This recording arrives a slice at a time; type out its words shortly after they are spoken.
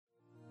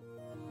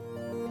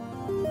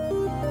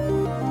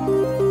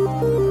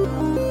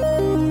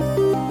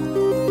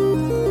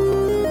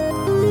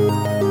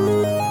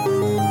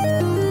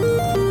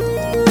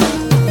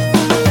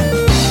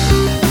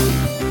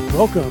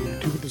Welcome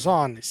to Put This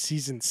On,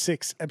 Season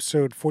 6,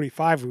 Episode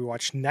 45. We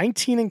watched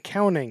 19 and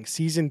Counting,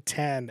 Season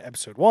 10,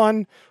 Episode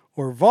 1,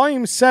 or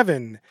Volume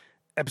 7,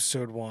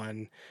 Episode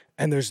 1.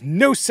 And there's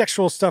no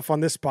sexual stuff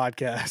on this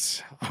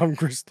podcast. I'm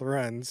Chris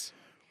Lorenz.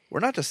 We're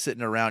not just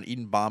sitting around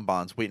eating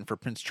bonbons waiting for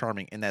Prince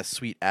Charming and that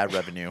sweet ad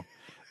revenue.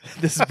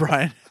 This is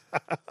Brian.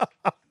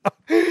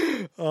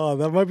 Oh,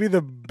 that might be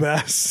the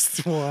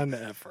best one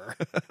ever.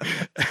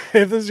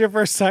 If this is your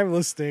first time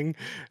listening,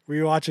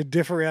 we watch a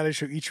different reality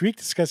show each week,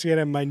 discussing it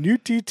in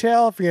minute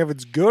detail, if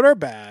it's good or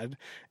bad.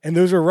 And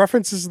those are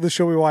references to the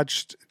show we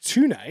watched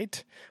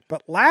tonight.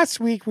 But last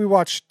week, we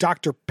watched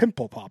Dr.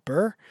 Pimple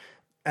Popper.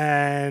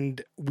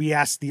 And we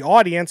asked the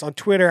audience on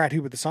Twitter at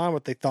Who Put This On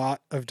what they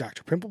thought of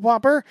Dr. Pimple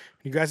Popper.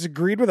 You guys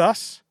agreed with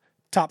us.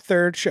 Top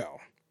third show.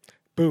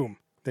 Boom.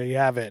 There you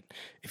have it.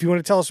 If you want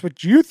to tell us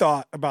what you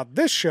thought about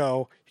this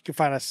show, you can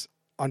find us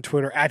on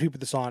Twitter at Who Put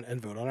This On and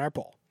vote on our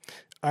poll.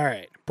 All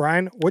right,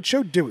 Brian, what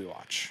show did we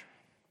watch?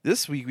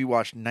 This week we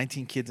watched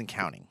 19 Kids and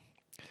Counting.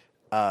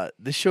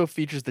 This show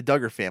features the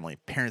Duggar family,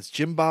 parents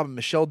Jim Bob and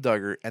Michelle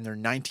Duggar, and their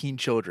 19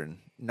 children,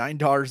 9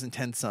 daughters and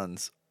 10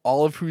 sons,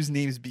 all of whose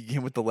names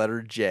begin with the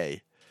letter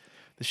J.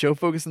 The show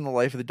focuses on the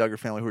life of the Duggar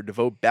family, who are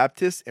devout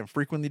Baptists and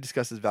frequently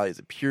discusses values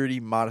of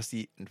purity,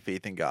 modesty, and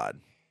faith in God.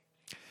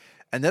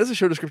 And that is a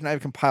show description I've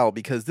compiled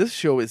because this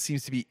show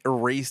seems to be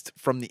erased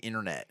from the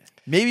internet.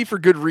 Maybe for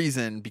good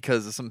reason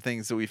because of some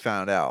things that we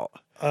found out.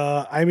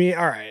 All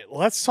right,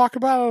 let's talk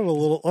about it a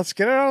little. Let's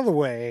get it out of the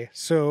way.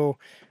 So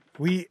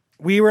we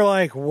were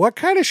like, what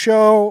kind of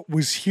show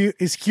is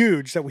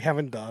huge that we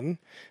haven't done?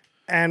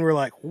 And we're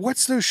like,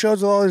 what's those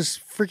shows with all those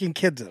freaking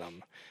kids in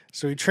them?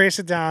 So we trace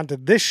it down to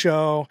this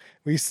show.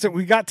 We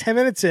got 10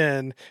 minutes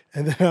in,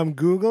 and then I'm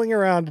Googling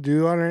around to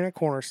do Internet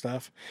Corner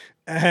stuff.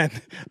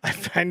 And I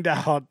find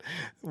out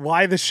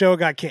why the show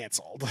got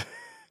canceled.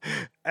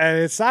 And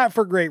it's not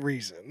for great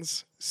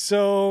reasons.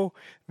 So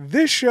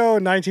this show,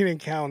 19 and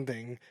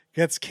Counting,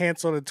 gets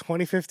canceled in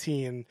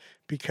 2015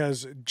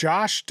 because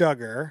Josh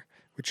Duggar,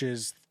 which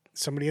is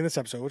somebody in this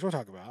episode, which we'll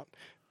talk about,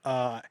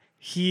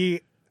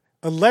 he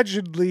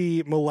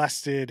allegedly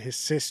molested his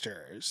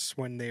sisters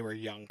when they were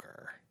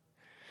younger.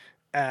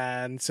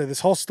 And so this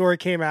whole story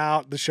came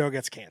out, the show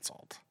gets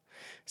canceled.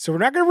 So we're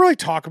not going to really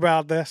talk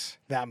about this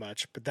that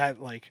much, but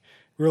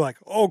we're like,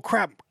 oh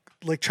crap,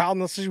 child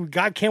molestation,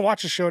 can't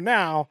watch the show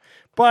now.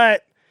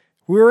 But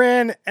we're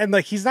in, and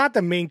he's not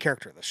the main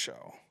character of the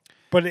show,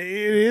 but it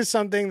is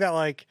something that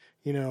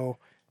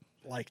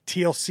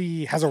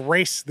TLC has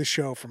erased the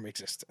show from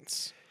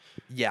existence.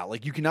 Yeah,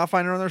 you cannot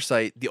find it on their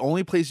site. The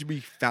only place to be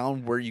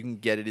found where you can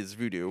get it is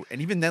Vudu.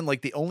 And even then,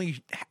 they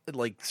only,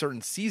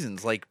 certain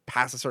seasons,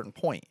 past a certain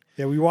point.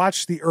 Yeah, we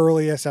watched the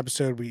earliest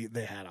episode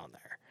they had on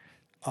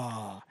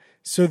there.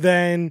 So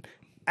then,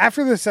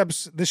 after this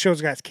show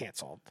got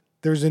canceled,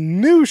 there's a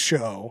new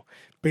show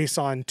based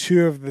on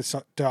two of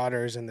the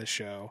daughters in the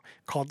show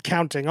called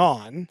Counting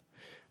On.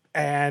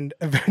 And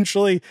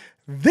eventually,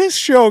 this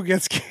show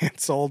gets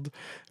canceled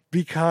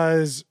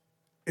because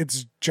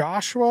it's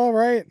Joshua,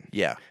 right?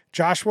 Yeah.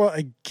 Joshua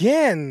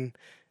again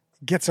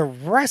gets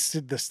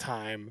arrested this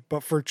time,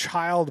 but for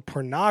child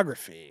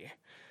pornography.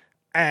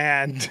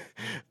 And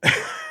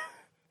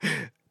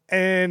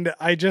and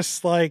I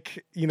just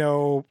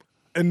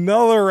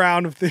another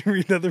round of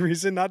another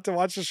reason not to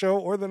watch the show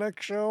or the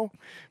next show.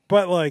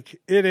 But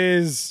it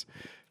is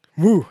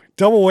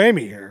double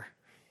whammy here.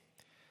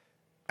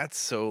 That's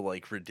so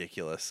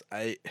ridiculous.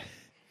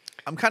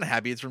 I'm kind of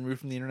happy it's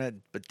removed from the internet,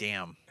 but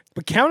damn.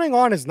 But Counting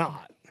On is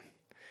not.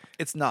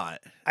 It's not.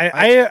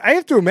 I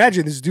have to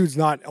imagine this dude's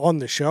not on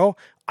the show.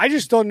 I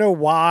just don't know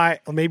why.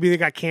 Maybe they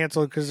got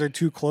canceled because they're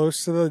too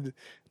close to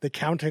the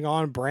Counting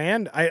On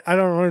brand. I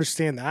don't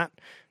understand that.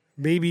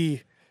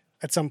 Maybe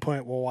at some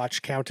point we'll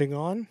watch Counting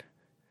On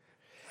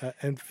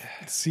and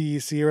see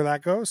where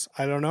that goes.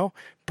 I don't know.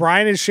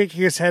 Brian is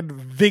shaking his head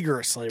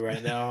vigorously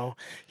right now.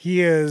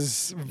 He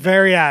is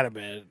very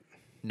adamant.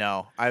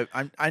 No,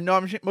 I know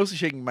I'm mostly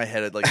shaking my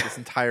head at this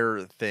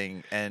entire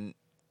thing, and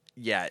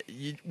yeah,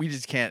 we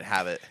just can't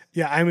have it.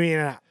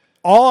 Yeah,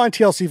 all on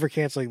TLC for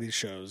canceling these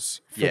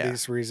shows for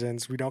these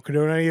reasons. We don't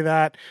condone any of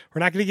that. We're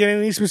not going to get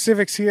into any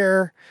specifics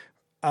here.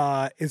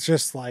 It's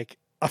just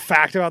a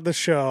fact about the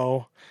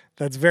show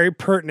that's very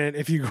pertinent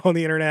if you go on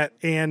the internet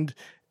and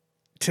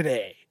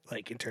today,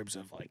 in terms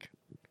of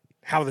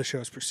how the show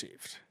is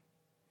perceived.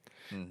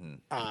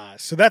 Mm-hmm.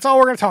 So that's all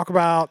we're going to talk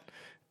about.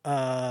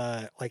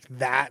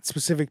 That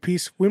specific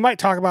piece. We might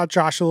talk about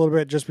Josh a little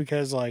bit just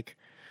because it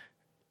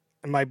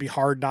might be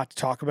hard not to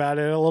talk about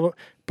it a little,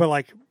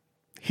 but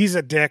he's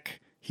a dick.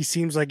 He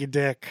seems like a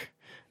dick,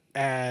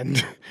 and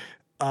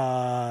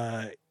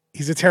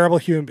he's a terrible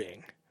human being.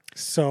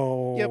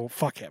 So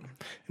fuck him.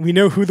 We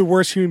know who the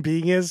worst human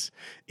being is.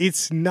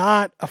 It's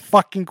not a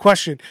fucking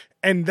question.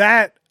 And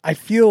that I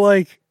feel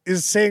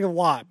is saying a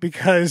lot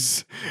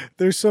because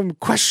there's some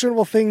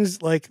questionable things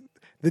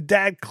the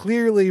dad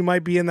clearly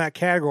might be in that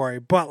category,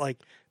 but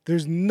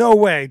there's no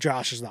way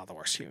Josh is not the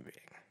worst human being.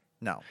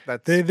 No,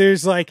 that's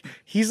there's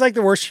he's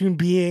the worst human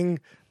being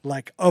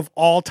like of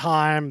all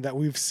time that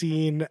we've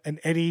seen in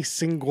any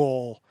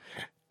single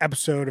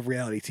episode of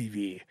reality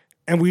TV,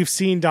 and we've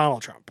seen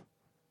Donald Trump.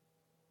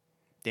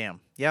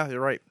 Damn. Yeah, you're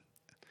right.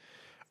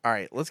 All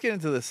right, let's get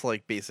into this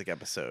like basic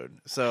episode.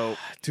 So,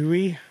 Do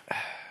we?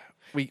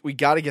 we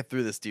got to get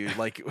through this, dude.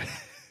 Like,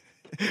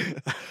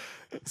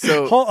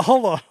 so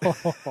Hold on.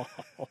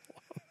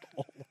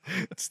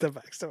 Step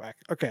back.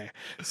 Okay.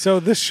 So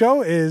this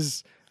show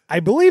is, I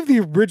believe, the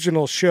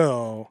original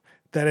show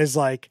that is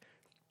like,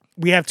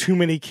 we have too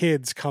many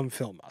kids, come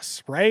film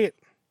us, right?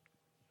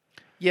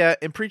 yeah,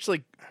 and preach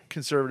like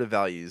conservative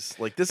values.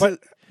 Like this is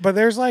But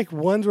there's like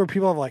ones where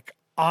people have like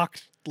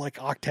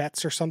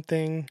octets or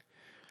something.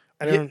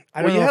 I don't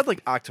you know. had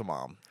like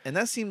Octomom, and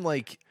that seemed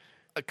like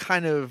a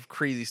kind of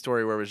crazy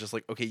story where it was just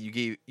like, okay,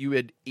 you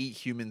had 8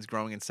 humans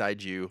growing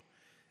inside you,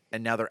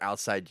 and now they're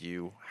outside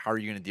you. How are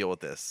you going to deal with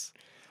this?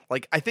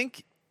 Like, I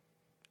think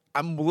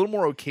I'm a little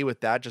more okay with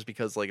that, just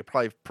because like it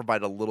probably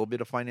provide a little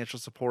bit of financial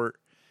support,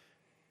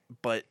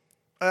 but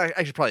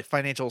actually probably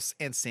financial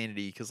and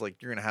sanity, because like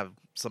you're going to have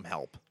some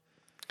help.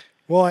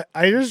 Well,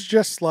 I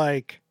just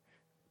like,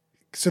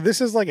 so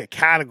this is like a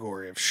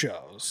category of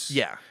shows.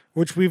 Yeah,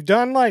 Which we've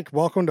done, like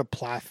Welcome to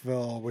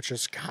Plathville, which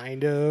is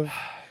kind of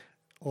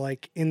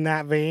like in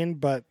that vein,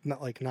 but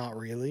not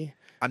really.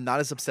 I'm not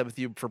as upset with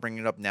you for bringing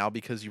it up now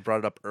because you brought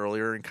it up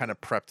earlier and kind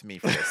of prepped me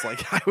for this.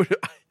 Like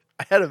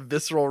I had a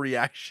visceral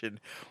reaction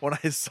when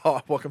I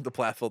saw Welcome to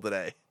Plathville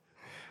today.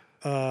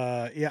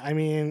 Yeah, I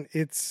mean,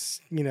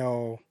 it's,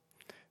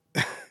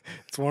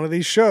 it's one of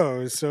these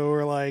shows, so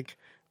we're like,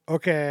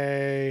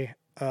 okay,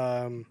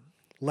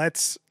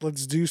 let's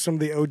do some of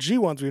the OG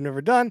ones we've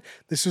never done.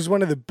 This was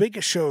one of the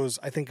biggest shows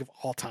I think of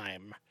all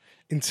time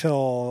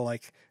until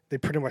like they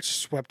pretty much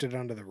swept it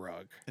under the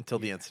rug. Until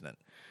the incident.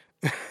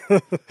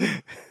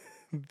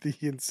 The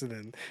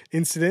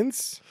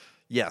incidents.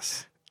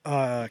 Yes.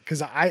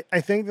 Because I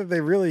think that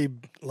they really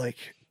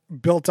like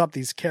built up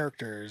these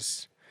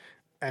characters,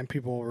 and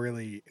people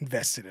really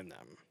invested in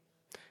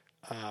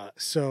them.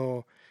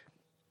 So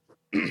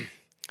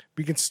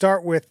we can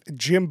start with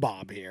Jim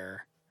Bob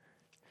here.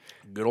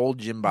 Good old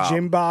Jim Bob.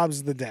 Jim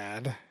Bob's the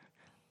dad,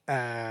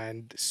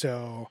 and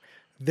so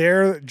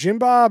they're Jim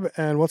Bob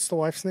and what's the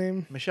wife's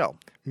name? Michelle.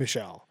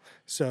 Michelle.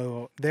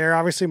 So they're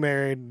obviously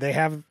married.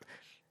 Do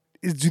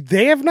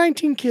they have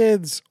 19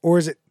 kids, or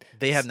is it?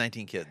 They have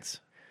 19 kids.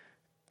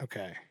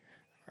 Okay.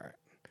 All right.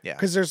 Yeah.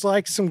 Because there's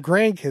like some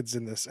grandkids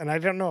in this, and I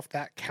don't know if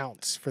that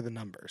counts for the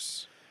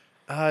numbers.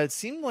 It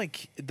seemed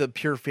like the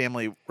pure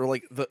family, or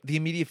like the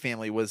immediate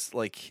family, was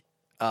like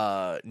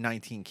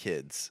 19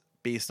 kids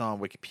based on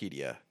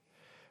Wikipedia.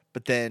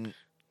 But then,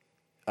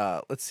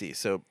 let's see.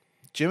 So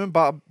Jim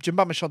Bob,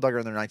 Michelle Duggar,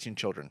 and their 19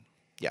 children.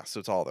 Yeah, so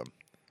it's all of them.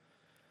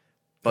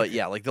 But Okay.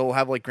 yeah, like they'll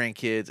have like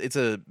grandkids. It's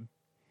a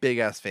big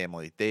ass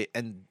family. They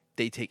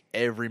take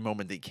every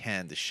moment they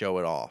can to show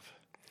it off.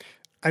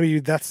 I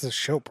mean, that's the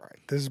show part.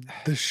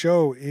 The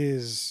show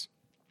is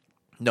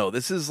No,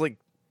 this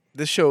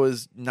show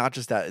is not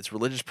just that. It's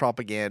religious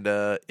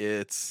propaganda.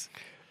 It's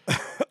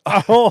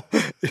oh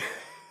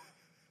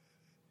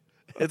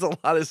it's a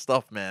lot of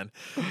stuff, man.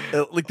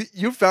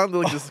 You found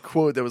like this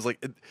quote that was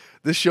like,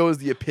 "This show is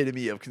the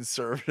epitome of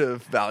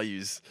conservative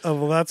values." oh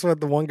well, that's what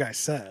the one guy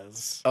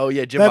says. Oh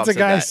yeah, Jim That's Bob a said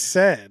guy that.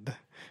 said.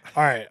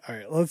 All right.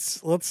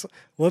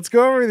 Let's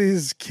go over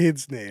these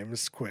kids'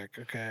 names quick,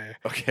 okay?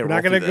 Okay, We're roll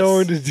not going to through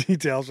go this. into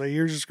details, right?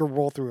 You're just going to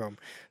roll through them.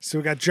 So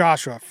we got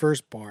Joshua,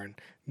 firstborn.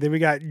 Then we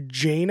got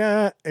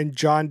Jaina and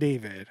John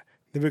David.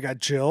 Then we got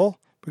Jill.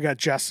 We got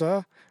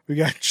Jessa. We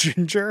got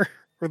Ginger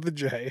with the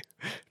J.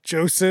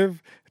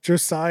 Joseph,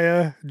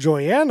 Josiah,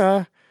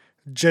 Joanna,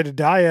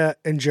 Jedediah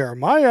and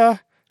Jeremiah.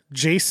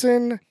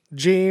 Jason,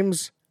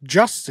 James,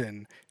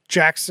 Justin,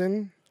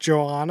 Jackson,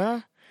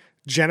 Joanna,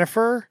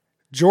 Jennifer,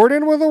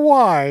 Jordan with a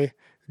Y,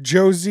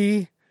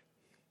 Josie,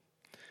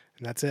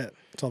 and that's it.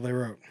 That's all they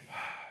wrote.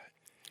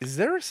 Is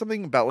there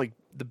something about like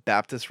the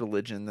Baptist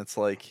religion that's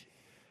like?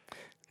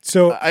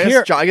 So I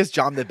guess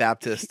John the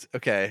Baptist.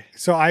 Okay,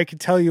 so I could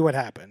tell you what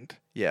happened.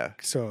 yeah.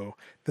 So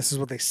this is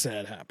what they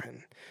said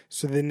happened.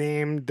 So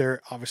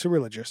they're obviously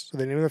religious. So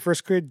they named their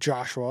first kid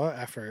Joshua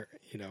after,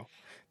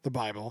 the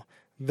Bible.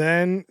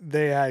 Then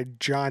they had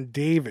John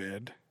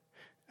David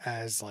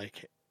as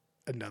like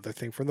another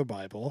thing from the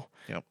Bible.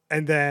 Yep.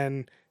 And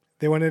then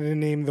they wanted to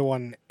name the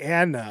one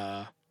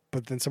Anna,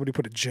 but then somebody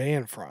put a J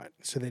in front.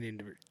 So they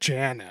named it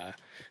Jana.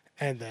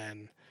 And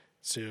then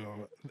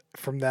so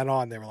from then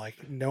on they were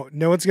like, no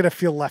one's gonna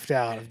feel left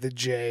out of the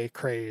J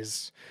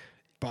craze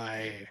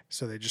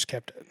so they just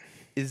kept it.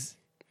 Is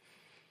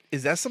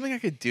that something I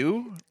could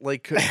do?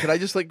 Like, could I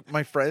just like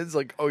my friends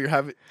like, oh,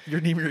 you're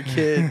naming your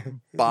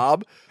kid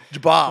Bob,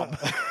 Bob.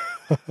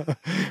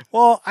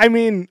 Well, I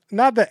mean,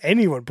 not that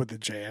anyone put the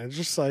J in. It's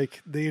just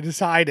like they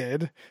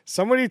decided.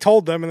 Somebody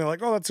told them, and they're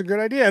like, "Oh, that's a good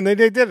idea," and they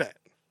did it.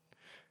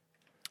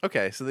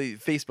 Okay, so they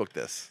Facebooked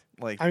this.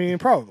 Like, I mean,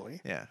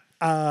 probably. yeah.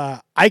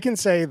 I can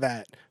say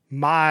that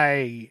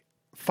my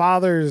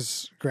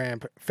father's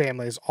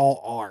family is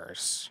all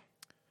R's.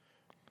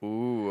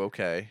 Ooh,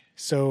 okay.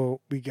 So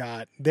we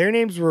got their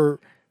names were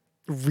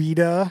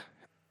Rita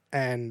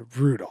and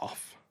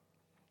Rudolph.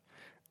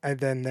 And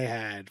then they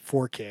had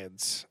 4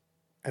 kids.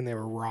 And they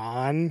were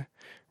Ron,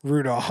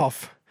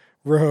 Rudolph,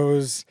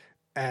 Rose,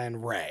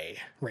 and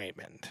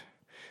Raymond.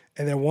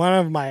 And then one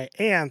of my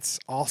aunts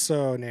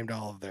also named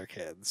all of their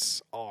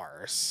kids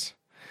R's.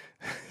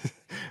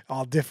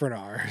 All different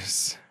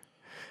R's.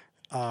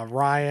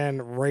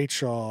 Ryan,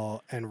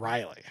 Rachel, and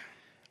Riley.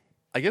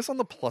 I guess on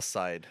the plus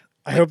side,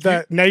 I hope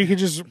that now you can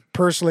just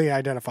personally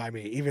identify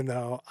me, even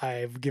though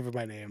I've given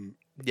my name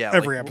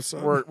every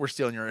episode. We're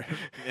stealing your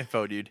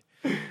info, dude.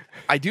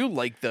 I do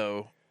like,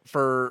 though,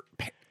 for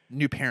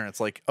new parents,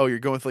 like, oh, you're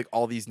going with like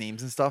all these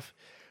names and stuff.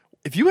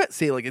 If you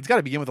say like it's got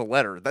to begin with a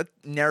letter, that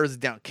narrows it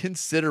down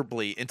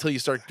considerably until you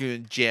start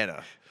doing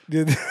Jana.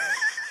 Dude,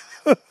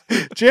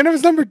 Jana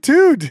was number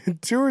 2,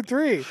 2 or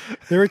 3.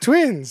 They were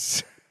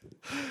twins.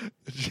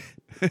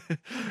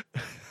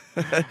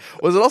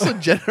 Was it also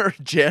Jenna or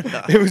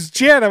Jana? It was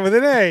Jana with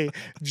an A.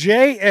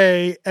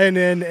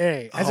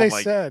 Janna, as I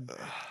said,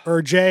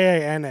 or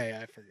Jana.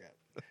 I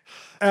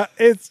forget.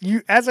 It's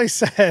you. As I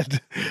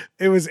said,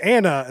 it was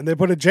Anna, and they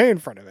put a J in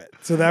front of it,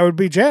 so that would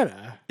be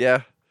Jana.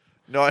 Yeah.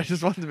 No, I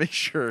just wanted to make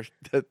sure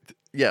that.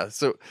 Yeah.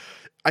 So,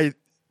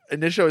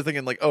 initially I was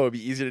thinking like, oh, it'd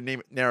be easier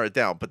to narrow it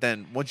down, but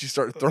then once you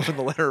start throwing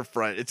the letter in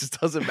front, it just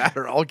doesn't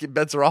matter. All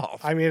bets are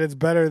off. I mean, it's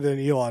better than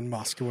Elon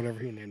Musk or whatever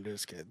he named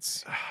his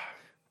kids.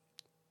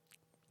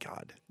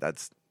 God,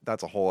 that's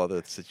a whole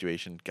other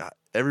situation. God,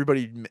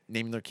 everybody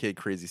naming their kid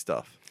crazy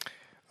stuff.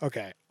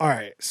 Okay. All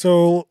right.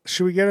 So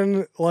should we get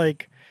in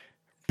like,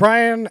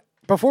 Brian,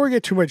 before we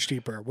get too much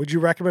deeper, would you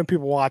recommend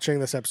people watching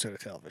this episode of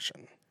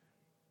television?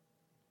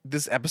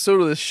 This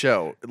episode of this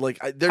show, like,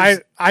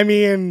 I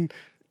mean,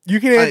 you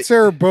can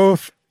answer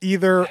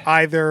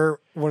either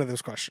one of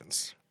those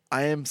questions.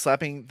 I am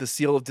slapping the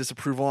seal of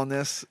disapproval on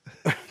this.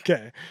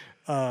 Okay.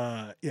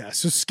 Yeah,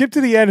 so skip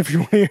to the end if you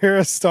want to hear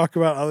us talk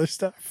about other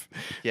stuff.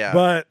 Yeah.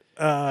 But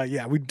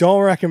yeah, we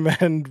don't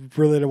recommend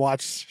really to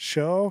watch the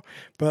show,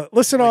 but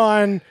listen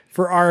on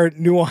for our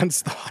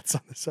nuanced thoughts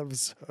on this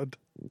episode.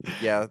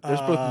 Yeah,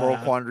 there's both moral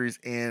quandaries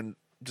and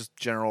just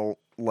general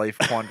life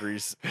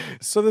quandaries.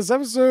 So this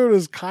episode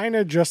is kind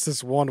of just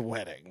this one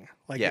wedding.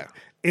 Like, yeah.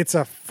 It's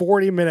a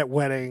 40-minute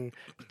wedding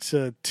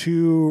to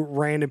 2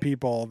 random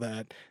people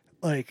that,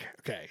 like,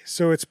 okay,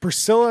 so it's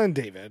Priscilla and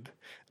David.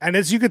 And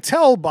as you could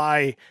tell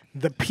by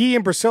the P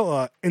in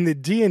Priscilla and the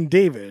D in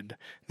David,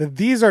 that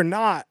these are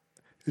not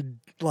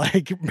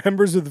like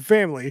members of the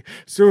family.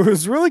 So it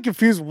was really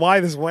confused why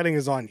this wedding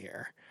is on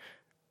here.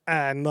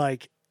 And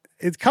like,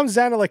 it comes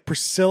down to like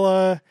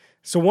Priscilla.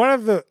 So one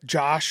of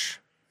Josh,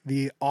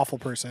 the awful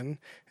person,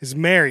 is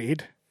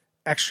married,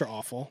 extra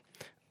awful,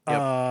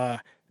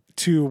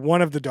 to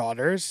one of the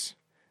daughters.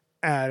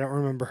 I don't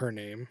remember her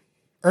name.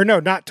 Or no,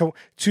 not to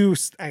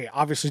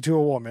obviously to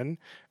a woman.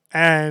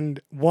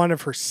 And one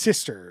of her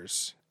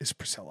sisters is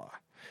Priscilla.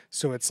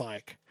 So it's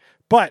like,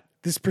 but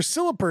this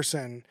Priscilla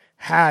person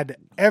had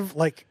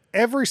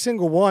every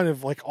single one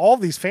of like all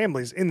these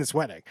families in this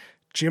wedding.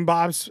 Jim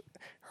Bob's,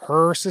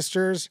 her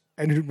sisters,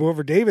 and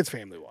whoever David's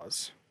family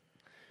was.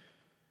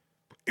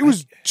 It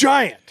was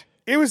giant.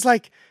 It was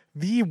like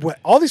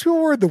all these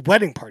people were at the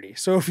wedding party.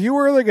 So if you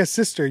were like a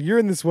sister, you're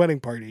in this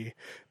wedding party.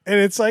 And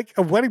it's like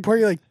a wedding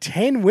party, like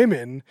 10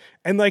 women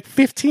and like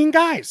 15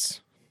 guys.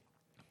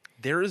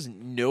 There is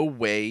no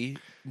way.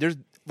 There's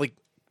like,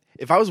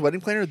 if I was a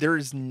wedding planner, there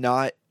is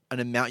not an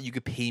amount you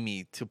could pay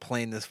me to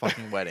plan this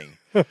fucking wedding.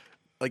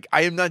 Like,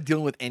 I am not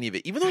dealing with any of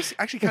it, even though it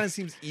actually kind of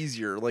seems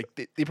easier. Like,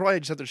 they probably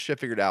just have their shit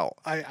figured out.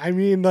 I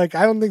mean, like,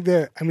 I don't think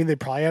they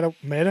probably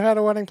might have had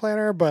a wedding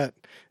planner, but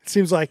it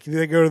seems like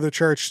they go to the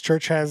church.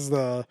 Church has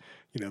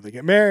they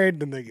get married,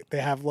 then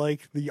they have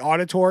like the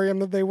auditorium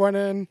that they went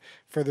in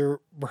for their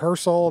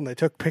rehearsal, and they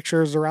took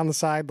pictures around the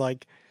side.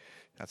 Like,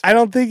 I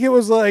don't think it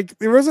was like,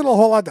 there wasn't a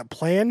whole lot to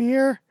plan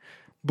here,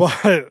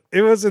 but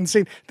it was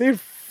insane. They had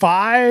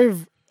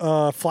 5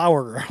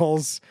 flower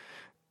girls,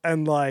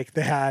 and like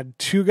they had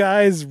 2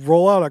 guys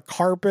roll out a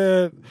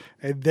carpet,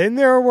 and then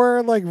there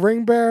were like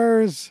ring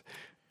bearers.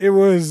 It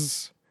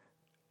was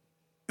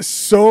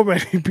so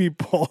many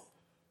people.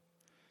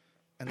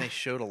 And they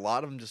showed a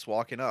lot of them just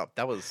walking up.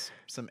 That was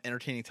some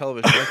entertaining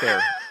television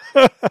right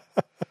there.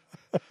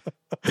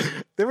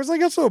 There was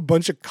like also a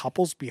bunch of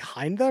couples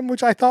behind them,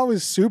 which I thought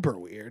was super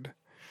weird.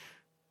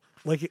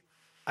 Like,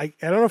 I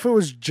don't know if it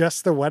was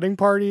just the wedding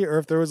party or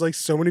if there was like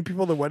so many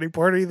people at the wedding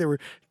party. There were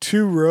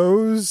 2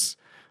 rows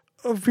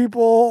of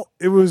people.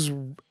 It was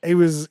an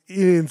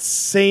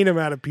insane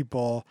amount of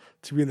people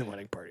to be in the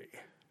wedding party.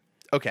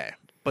 Okay,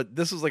 but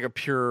this was like a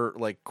pure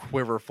like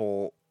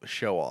quiverful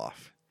show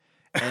off.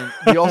 And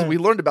we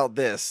learned about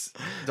this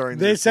during.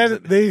 They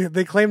said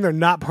they claim they're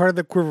not part of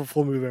the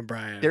Quiverful movement,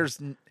 Brian.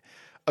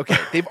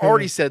 They've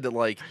already said that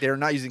like they're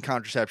not using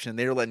contraception;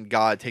 they're letting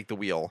God take the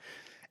wheel.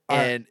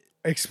 And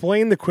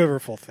explain the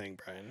Quiverful thing,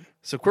 Brian.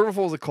 So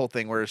Quiverful is a cult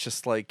thing where it's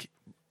just like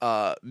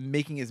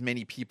making as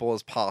many people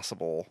as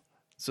possible,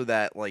 so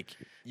that like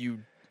you're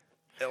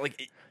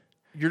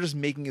just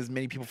making as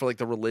many people for like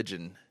the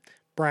religion.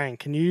 Brian,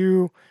 can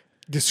you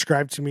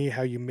describe to me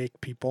how you make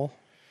people?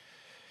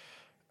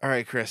 All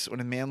right, Chris. When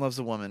a man loves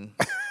a woman,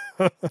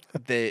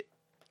 the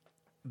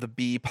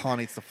bee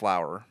pollinates the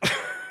flower.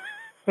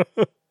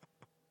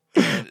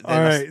 And All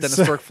right, then a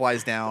stork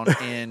flies down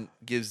and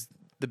gives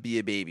the bee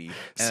a baby,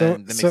 and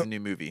then makes a new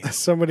movie.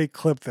 Somebody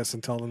clip this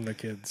and tell them the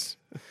kids.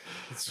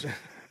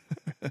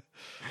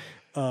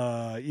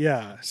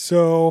 Yeah.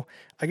 So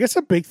I guess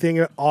a big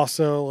thing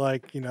also,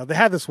 like, they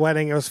had this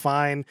wedding. It was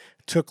fine.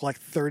 It took like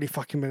 30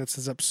 fucking minutes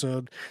this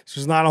episode. So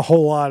there's not a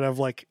whole lot of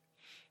like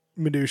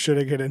minutia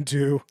to get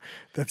into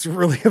that's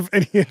really of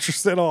any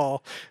interest at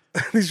all.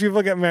 These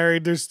people get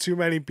married. There's too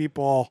many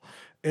people.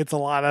 It's a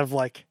lot of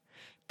like,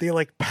 they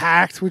like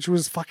packed, which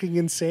was fucking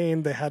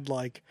insane. They had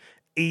like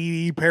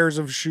 80 pairs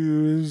of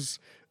shoes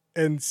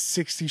and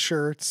 60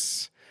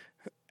 shirts.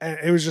 And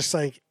it was just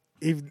like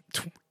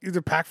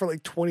either packed for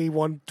like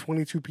 21,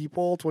 22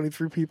 people,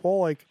 23 people.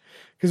 Like,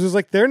 because it was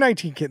like them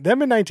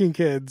and 19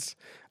 kids.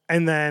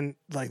 And then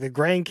like the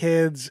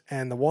grandkids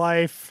and the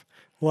wife.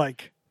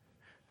 Like,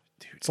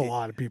 dude, it's a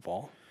lot of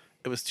people.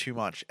 It was too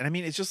much. And I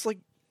mean, it's just like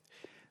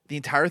the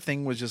entire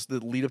thing was just the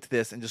lead up to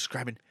this and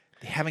describing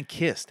they haven't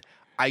kissed.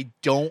 I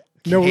don't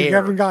care. No, we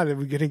haven't got it.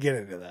 We're going to get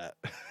into that.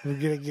 We're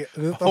going to get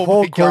the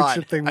whole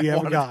courtship thing. We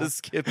haven't got. To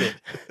skip it.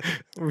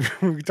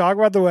 We talk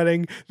about the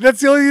wedding.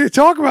 That's the only thing to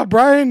talk about,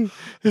 Brian.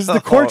 Is the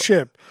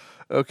courtship.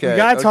 Okay. We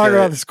got to talk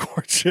about this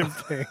courtship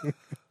thing.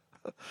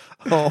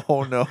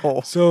 Oh,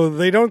 no. So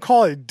they don't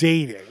call it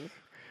dating.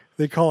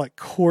 They call it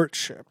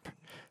courtship.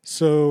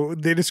 So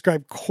they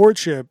describe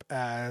courtship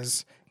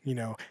as,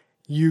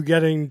 you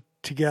getting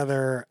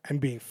together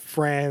and being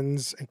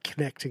friends and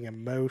connecting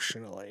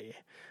emotionally.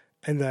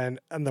 And then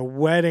on the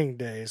wedding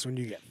day is when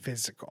you get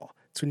physical.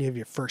 It's when you have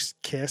your first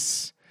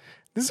kiss.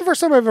 This is the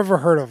first time I've ever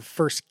heard of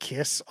first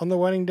kiss on the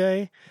wedding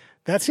day.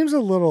 That seems a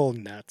little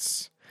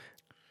nuts.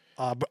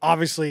 But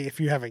obviously, if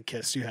you haven't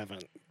kissed, you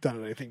haven't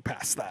done anything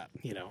past that,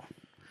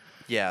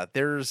 Yeah,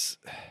 there's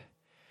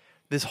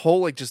this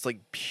whole just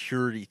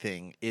purity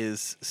thing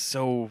is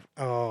so.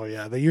 Oh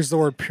yeah, they use the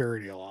word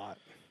purity a lot.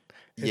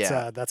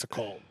 That's a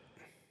cult.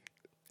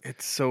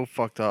 It's so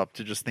fucked up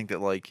to just think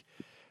that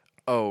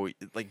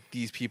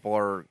these people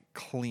are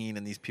clean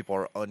and these people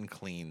are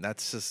unclean.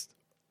 That's just,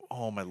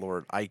 oh my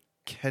Lord. I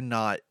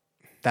cannot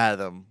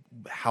fathom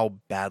how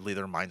badly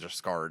their minds are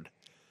scarred.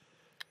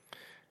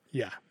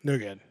 Yeah, no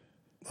good.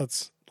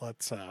 Let's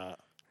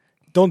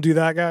don't do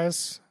that,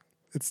 guys.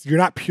 You're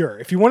not pure.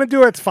 If you want to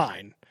do it, it's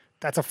fine.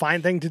 That's a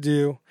fine thing to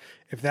do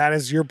if that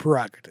is your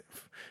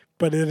prerogative.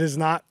 But it is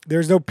not,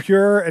 there's no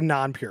pure and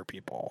non-pure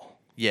people.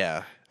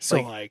 Yeah.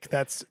 So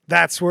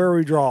that's where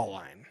we draw a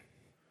line.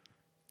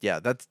 Yeah,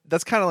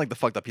 that's kind of the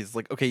fucked up piece.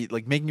 It's okay,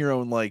 making your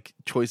own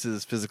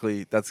choices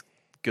physically, that's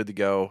good to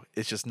go.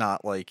 It's just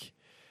not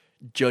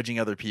judging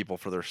other people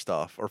for their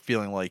stuff or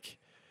feeling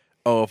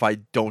oh, if I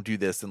don't do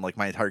this, then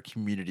my entire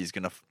community is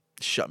gonna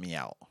shut me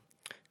out.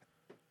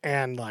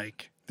 And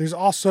there's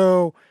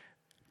also,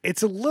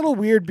 it's a little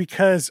weird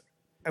because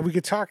we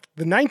could talk.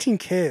 The 19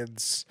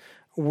 kids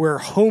were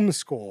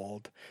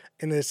homeschooled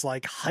in this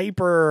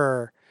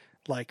hyper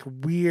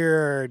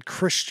weird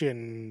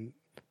Christian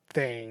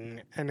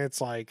thing, and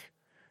it's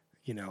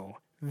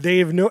they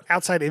have no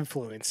outside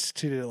influence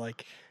to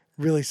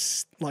really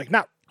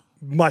not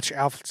much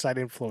outside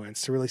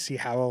influence to really see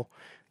how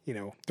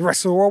the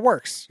rest of the world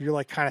works.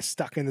 You're kind of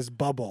stuck in this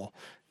bubble,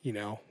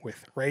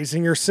 with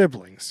raising your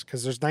siblings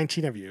because there's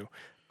 19 of you.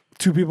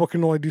 2 people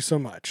can only do so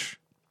much,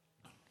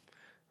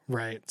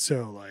 right?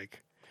 So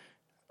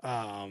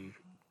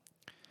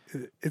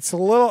it's a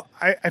little.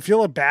 I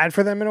feel bad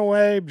for them in a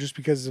way just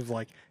because of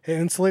how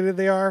insulated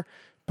they are.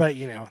 But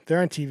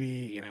they're on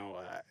TV.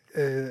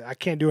 I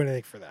can't do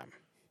anything for them.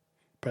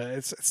 But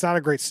it's not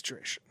a great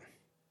situation.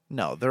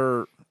 No,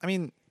 they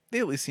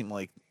at least seem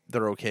like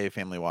they're okay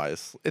family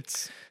wise.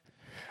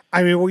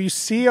 What you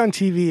see on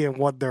TV and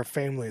what their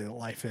family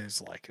life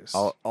is is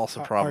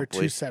also probably are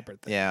 2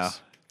 separate things. Yeah.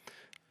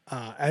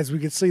 As we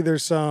can see,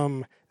 there's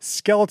some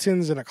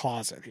skeletons in a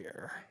closet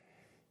here.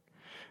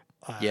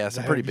 Yeah,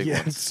 some pretty big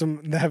ones.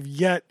 Some that have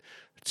yet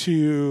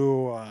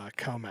to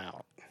come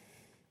out.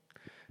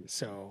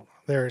 So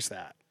there's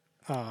that.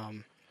 Yeah,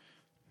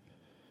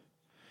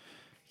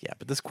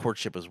 but this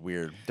courtship is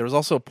weird. There was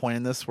also a point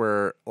in this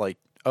where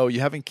oh, you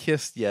haven't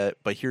kissed yet,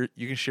 but here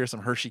you can share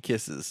some Hershey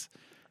Kisses.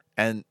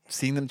 And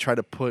seeing them try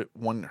to put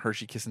one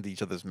Hershey kiss into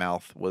each other's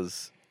mouth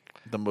was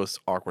the most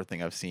awkward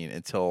thing I've seen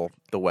until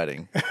the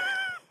wedding.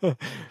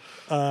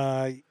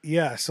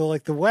 Yeah. So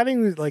the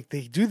wedding,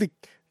 they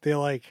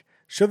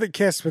show the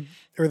kiss,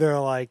 or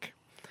they're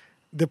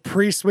the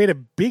priest made a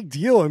big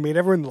deal and made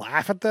everyone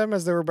laugh at them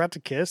as they were about to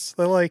kiss.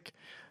 They're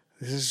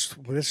this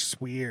is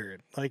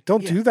weird.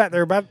 Don't do that.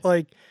 They're about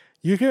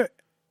you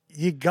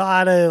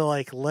gotta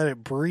let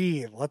it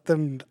breathe. Let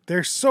them.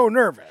 They're so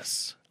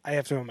nervous. I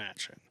have to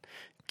imagine.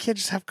 You can't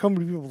just have come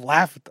to people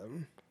laugh at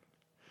them.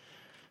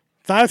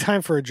 It's not a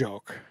time for a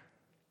joke.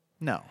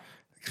 No.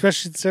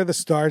 Especially since they're the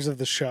stars of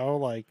the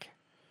show.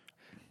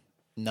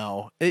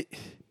 No. He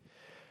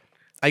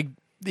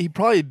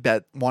probably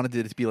wanted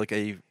it to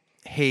be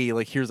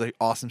hey, here's an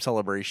awesome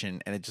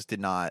celebration, and it just did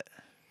not.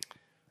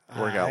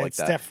 work out like it's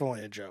that.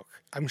 definitely a joke.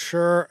 I'm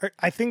sure.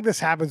 I think this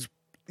happens,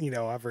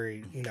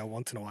 every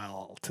once in a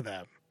while to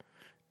them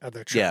at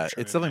their church. Yeah, I it's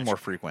would something more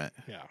imagine. frequent.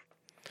 Yeah.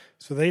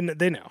 So they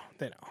know.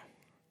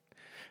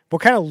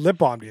 What kind of lip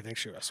balm do you think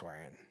she was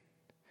wearing?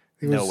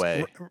 It No was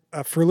way.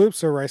 Fruit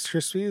Loops or Rice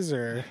Krispies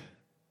or?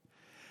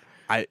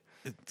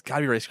 It's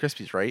gotta be Rice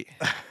Krispies, right?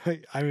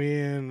 I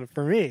mean,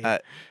 for me, Uh,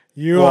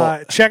 you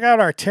well- check out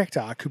our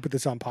TikTok. Who put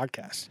this on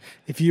podcast?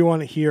 If you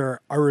want to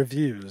hear our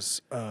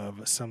reviews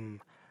of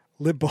some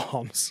lip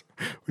balms,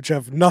 which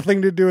have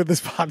nothing to do with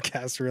this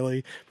podcast,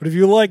 really. But if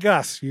you like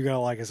us, you're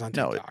gonna like us on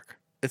No, TikTok.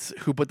 It's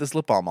who put this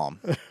lip balm on.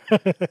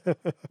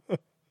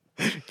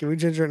 Can we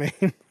change our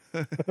name?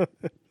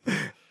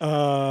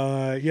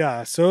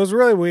 Yeah. So it was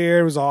really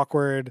weird. It was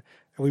awkward,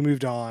 and we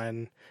moved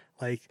on.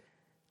 Like,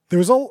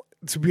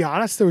 to be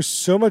honest, there was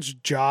so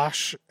much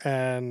Josh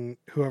and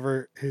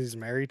whoever he's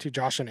married to,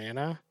 Josh and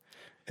Anna,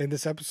 in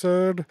this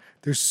episode.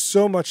 There's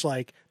so much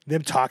like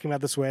them talking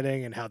about this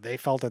wedding and how they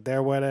felt at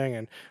their wedding,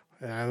 and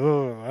I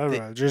don't know.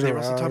 They were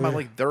also talking about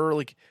like they're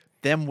like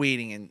them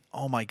waiting, and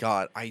oh my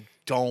god, I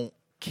don't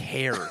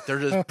care. They're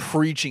just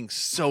preaching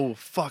so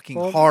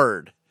fucking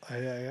hard.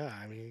 Yeah.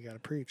 I mean, you got to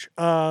preach.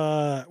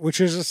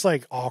 Which is just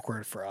like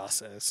awkward for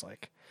us as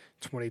like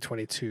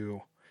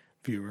 2022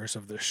 viewers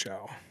of this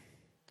show.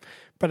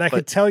 But I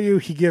could tell you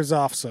he gives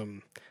off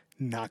some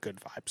not good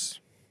vibes.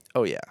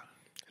 Oh yeah.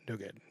 No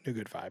good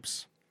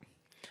vibes.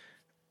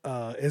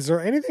 Is there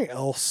anything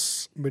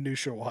else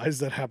minutia wise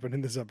that happened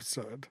in this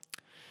episode?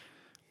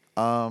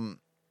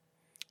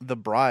 The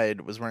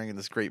bride was wearing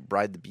this great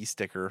Bride to Be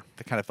sticker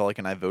that kind of felt like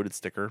an I voted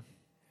sticker.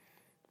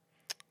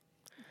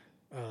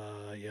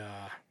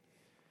 Yeah.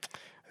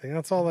 I think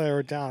that's all they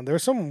wrote down. There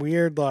was some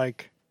weird,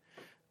 like,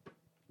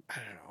 I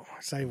don't know.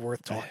 It's not even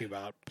worth talking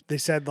about. They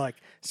said, like,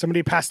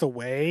 somebody passed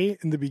away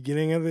in the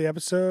beginning of the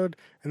episode,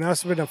 and that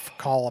must have been a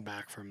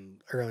callback from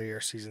earlier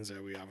seasons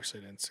that we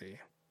obviously didn't see.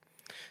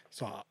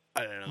 So,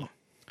 I don't know.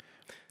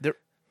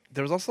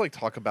 There was also, like,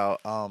 talk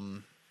about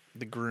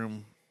the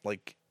groom,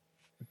 like,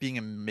 being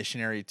a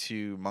missionary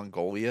to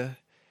Mongolia,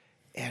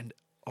 and,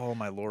 oh,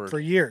 my Lord. For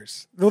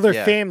years. Well, their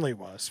Yeah. family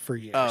was for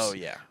years. Oh,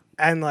 yeah.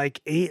 And,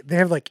 like, they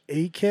have, like,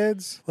 8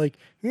 kids. Like,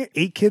 you get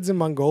 8 kids in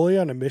Mongolia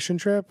on a mission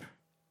trip.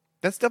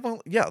 That's definitely,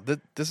 yeah,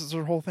 this is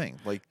their whole thing.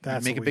 Like,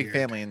 That's you make a big weird.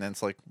 family, and then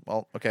it's like,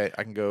 well, okay,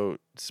 I can go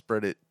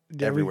spread it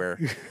everywhere.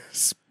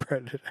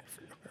 Spread it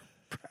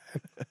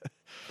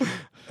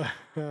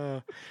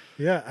everywhere.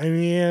 Yeah, I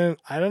mean,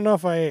 I don't know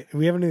if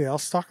we have anything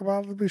else to talk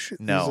about with these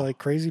No. like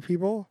crazy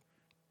people.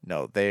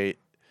 No, there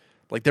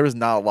was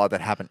not a lot that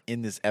happened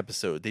in this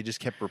episode. They just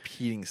kept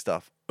repeating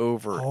stuff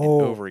over and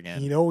over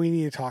again. You know what we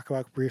need to talk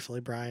about briefly,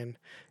 Brian,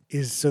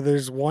 is so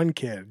there's one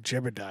kid,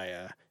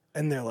 Jebediah,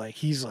 and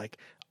he's like,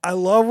 I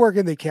love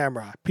working the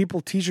camera. People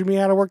teaching me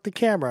how to work the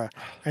camera.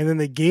 And then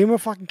they gave him a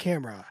fucking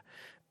camera.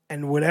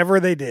 And whatever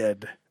they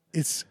did,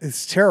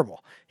 it's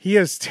terrible. He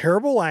has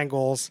terrible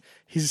angles.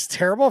 He's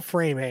terrible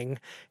framing.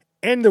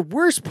 And the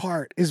worst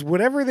part is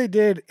whatever they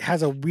did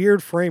has a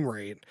weird frame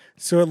rate.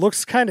 So it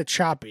looks kind of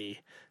choppy.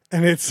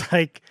 And it's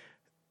like,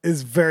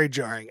 it's very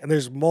jarring. And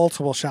there's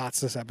multiple shots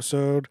this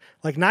episode.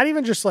 Like, not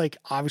even just like,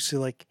 obviously,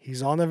 like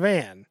he's on the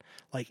van.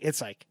 Like,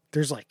 it's like,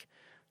 there's like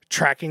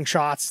tracking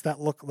shots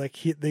that look like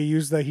they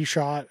use that he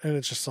shot. And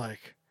it's just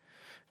like,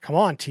 come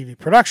on, TV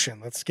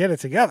production. Let's get it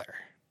together.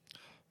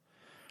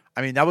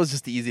 I mean, that was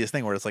just the easiest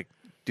thing where it's like,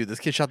 dude, this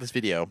kid shot this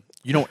video.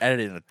 You don't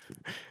edit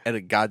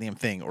a goddamn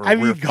thing. Or I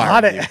mean, we're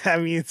got firing it. I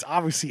mean, it's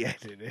obviously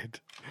edited,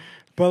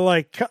 but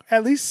like,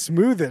 at least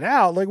smooth it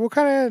out. Like, what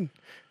kind of?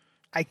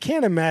 I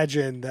can't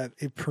imagine that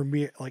it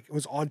premiered like it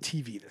was on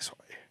TV this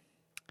way.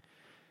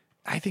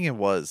 I think it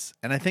was.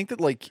 And I think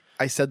that, like,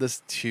 I said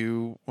this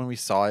too when we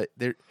saw it.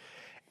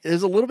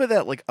 There's a little bit of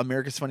that, like,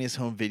 America's Funniest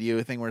Home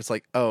Video thing where it's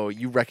like, oh,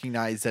 you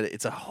recognize that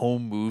it's a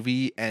home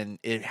movie and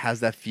it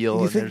has that feel.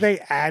 You and think they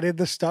added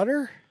the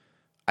stutter?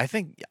 I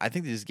think they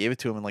just gave it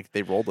to him and, like,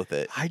 they rolled with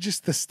it.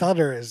 The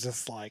stutter is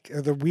just like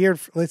the weird.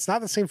 It's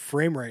not the same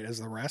frame rate as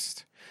the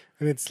rest,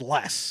 and it's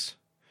less.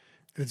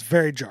 It's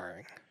very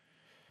jarring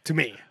to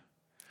me.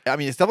 I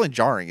mean, it's definitely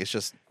jarring. It's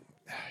just,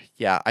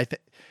 yeah, I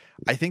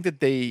think that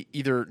they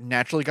either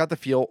naturally got the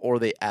feel or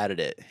they added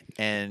it.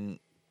 And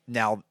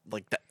now,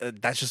 like,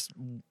 that's just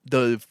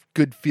the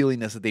good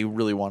feelingness that they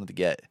really wanted to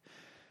get.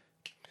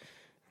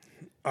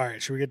 All right,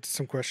 should we get to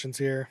some questions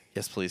here?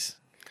 Yes, please.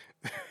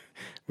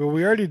 Well,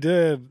 we already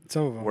did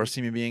some of them. Worst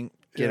human being,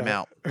 get him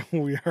out.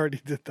 We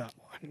already did that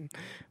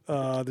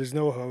one. There's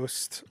no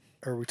host,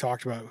 or we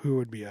talked about who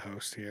would be a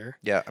host here.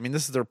 Yeah, I mean,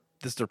 this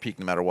is their peak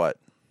no matter what.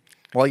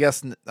 Well, I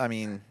guess, I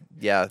mean,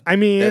 yeah. I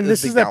mean,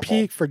 this big is the downfall.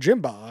 peak for Jim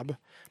Bob,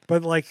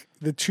 but like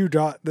the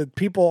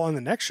people on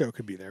the next show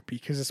could be their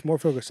peak because it's more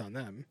focused on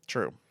them.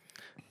 True.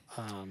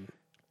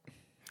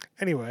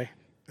 Anyway,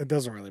 it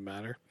doesn't really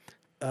matter.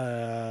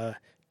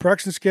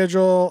 Production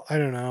schedule, I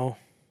don't know.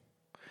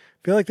 I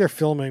feel like they're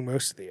filming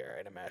most of the year,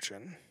 I'd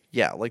imagine.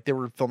 Yeah, like they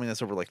were filming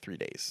this over like 3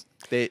 days.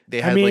 They I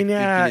had mean, like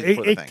yeah, 3 days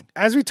before the thing.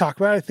 as we talk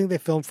about it, I think they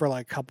filmed for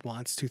like a couple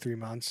months, 2-3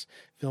 months,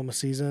 film a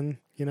season,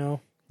 you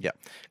know? Yeah.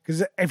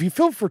 Because if you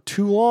film for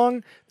too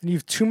long, then you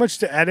have too much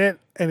to edit,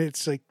 and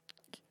it's like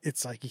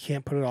you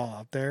can't put it all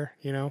out there,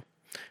 in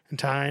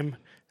time,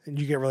 and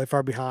you get really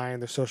far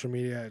behind. There's social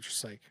media. It's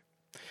just like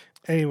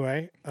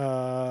anyway.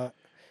 Do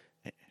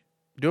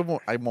you have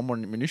I have one more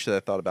minutia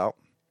that I thought about?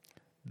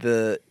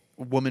 The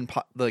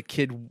the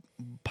kid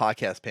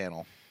podcast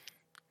panel.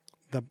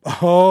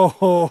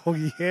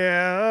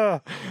 Yeah,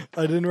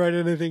 I didn't write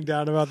anything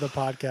down about the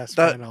podcast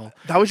panel.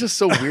 That was just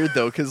so weird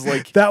though, because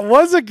like that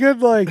was a good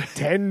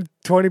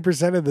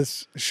 10-20% of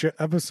this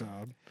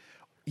episode.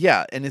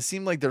 Yeah, and it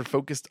seemed like they're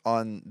focused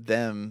on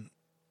them,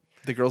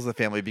 the girls of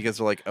the family, because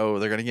they're like, oh,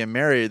 they're gonna get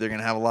married, they're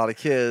gonna have a lot of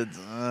kids.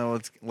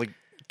 It's like,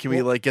 can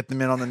we get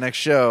them in on the next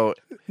show?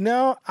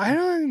 No, I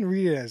don't even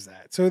read it as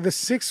that. So the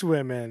 6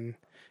 women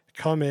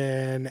come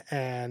in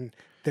and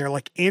they're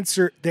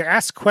they're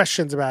asked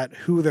questions about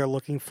who they're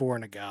looking for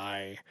in a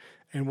guy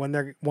and when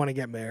they want to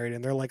get married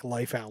and their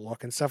life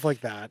outlook and stuff like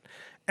that.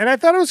 And I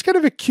thought it was kind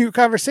of a cute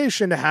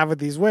conversation to have with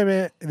these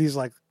women, these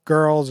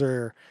girls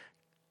or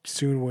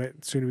soon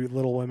to be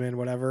little women,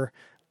 whatever.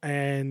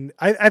 And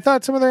I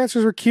thought some of their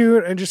answers were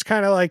cute and just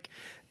kind of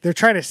they're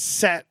trying to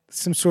set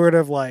some sort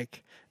of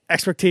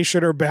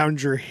expectation or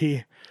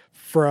boundary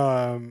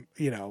from,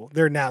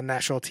 they're now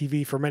national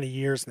TV for many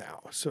years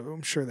now. So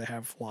I'm sure they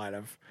have a lot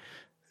of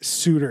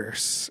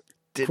suitors.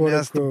 Didn't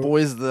ask the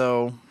boys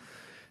though.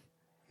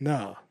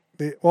 No.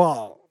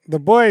 The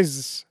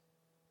boys,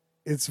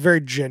 it's a very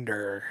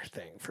gender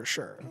thing for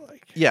sure.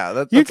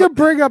 You could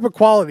bring up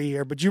equality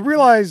here, but you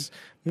realize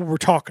what we're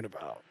talking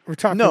about. We're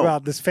talking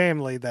about this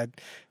family that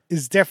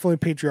is definitely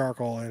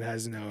patriarchal and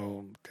has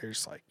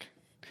there's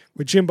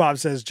what Jim Bob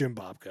says, Jim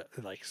Bob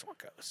is what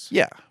goes.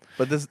 Yeah.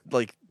 But this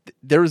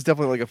there was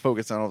definitely a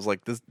focus on it. I was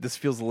like, this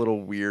feels a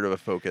little weird of a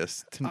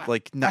focus.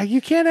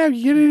 You can't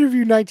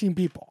interview 19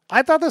 people.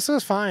 I thought this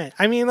was fine.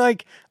 I mean, I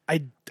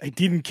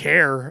didn't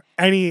care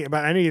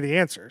about any of the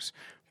answers.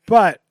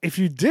 But if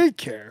you did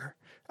care,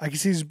 I can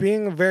see this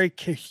being a very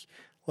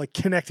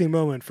connecting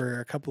moment for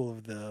a couple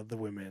of the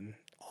women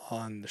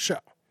on the show.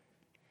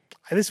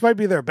 And this might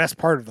be their best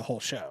part of the whole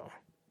show.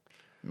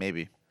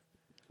 Maybe.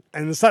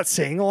 And it's not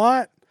saying a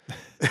lot,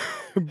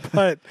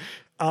 but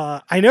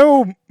I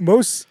know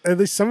at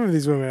least some of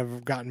these women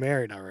have gotten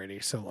married already.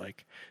 So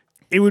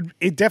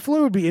it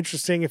definitely would be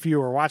interesting if you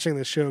were watching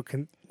this show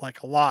a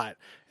lot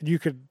and you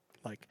could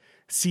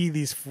see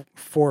these 4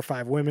 or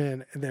 5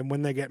 women and then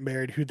when they get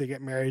married, who they get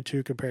married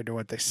to compared to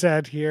what they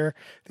said here.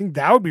 I think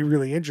that would be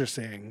really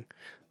interesting,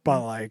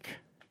 but I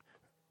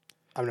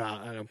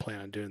don't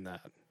plan on doing that.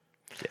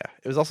 Yeah,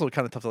 it was also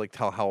kind of tough to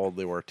tell how old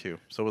they were too.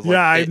 So it was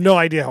I had no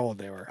idea how old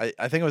they were.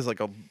 I think it was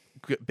a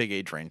big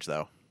age range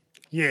though.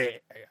 Yeah,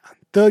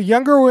 the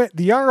younger one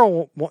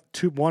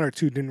or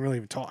two didn't really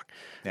even talk.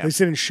 Yeah. They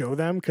didn't show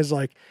them because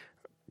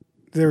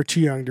they were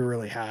too young to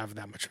really have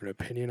that much of an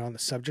opinion on the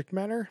subject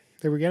matter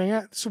they were getting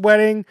at. This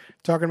wedding,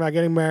 talking about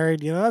getting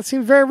married, that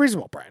seems very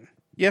reasonable, Brian.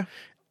 Yeah,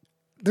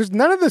 there's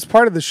none of this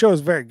part of the show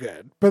is very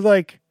good, but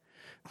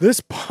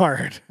this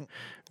part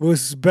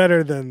was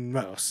better than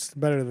most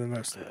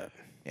of it.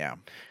 Yeah.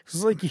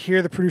 It's you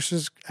hear the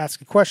producers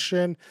ask a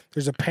question.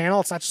 There's a panel.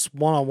 It's not just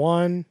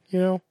one-on-one,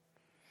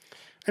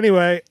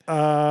 Anyway,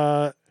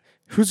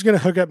 who's going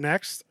to hook up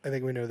next? I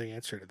think we know the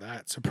answer to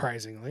that,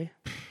 surprisingly.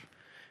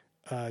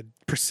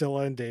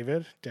 Priscilla and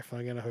David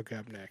definitely going to hook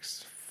up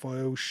next.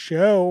 Faux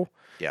show.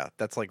 Yeah,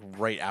 that's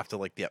right after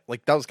that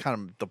was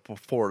kind of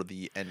before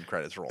the end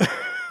credits roll.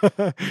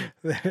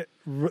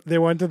 They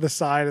went to the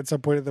side at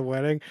some point at the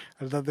wedding.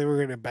 I thought they were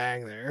going to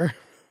bang there.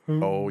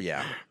 Oh,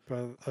 yeah.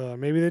 But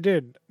maybe they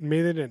did.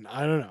 Maybe they didn't.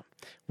 I don't know.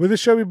 Would the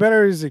show be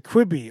better as a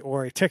Quibi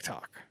or a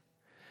TikTok?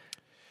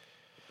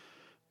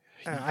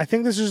 I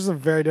think this is a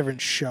very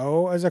different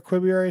show as a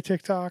Quibi or a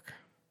TikTok.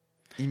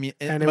 You mean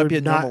it might be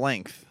a normal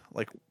length?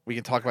 We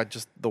can talk about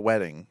just the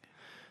wedding.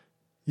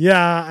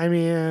 Yeah, I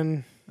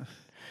mean,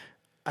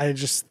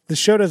 the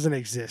show doesn't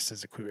exist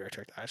as a Quibi or a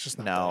TikTok. It's just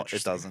not. No,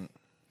 it doesn't.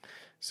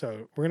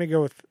 So we're gonna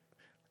go with.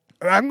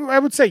 I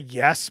would say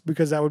yes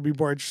because that would be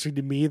more interesting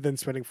to me than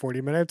spending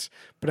 40 minutes.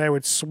 But I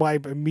would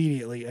swipe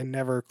immediately and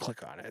never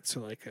click on it.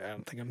 So I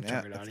don't think I'm a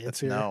target audience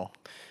here. No.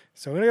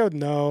 So I'm gonna go with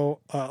no.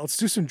 Let's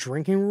do some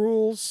drinking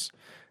rules.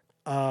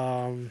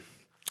 And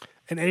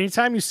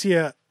anytime you see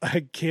a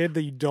kid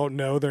that you don't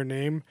know their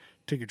name,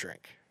 take a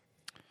drink.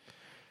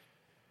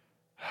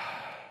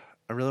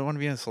 I really want to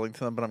be insulting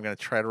to them, but I'm going to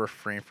try to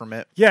refrain from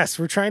it. Yes,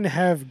 we're trying to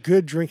have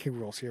good drinking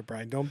rules here,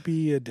 Brian. Don't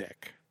be a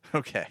dick.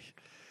 Okay.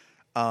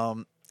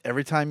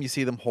 Every time you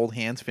see them hold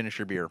hands, finish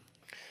your beer.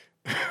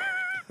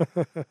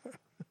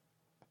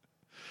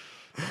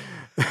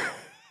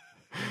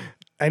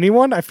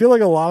 Anyone? I feel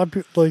like a lot of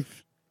people,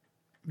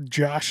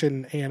 Josh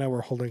and Anna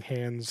were holding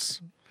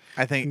hands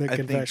in the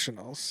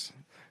confessionals.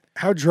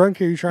 How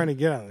drunk are you trying to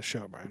get on the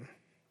show, Brian?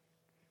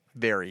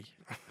 Very.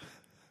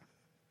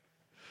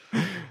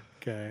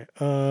 Okay.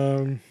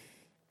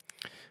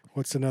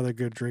 What's another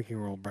good drinking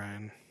rule,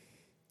 Brian?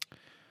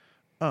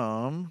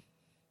 I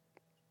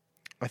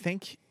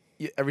think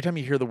every time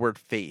you hear the word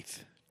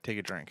faith, take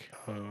a drink.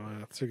 Oh,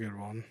 that's a good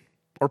one.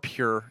 or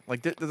pure.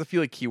 Like there's a few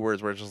like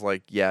keywords where it's just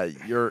like, yeah,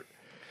 you're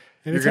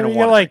Anytime gonna you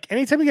want get it. like,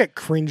 anytime you get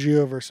cringy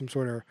over some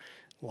sort of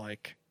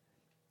like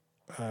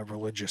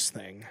religious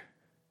thing,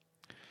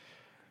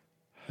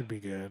 it'd be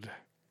good.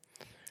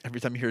 Every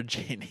time you hear a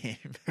J name.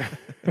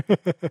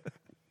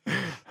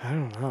 I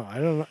don't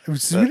know. We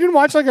didn't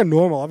watch like a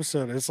normal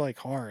episode. It's like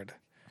hard.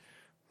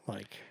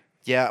 Like,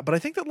 Yeah, but I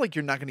think that like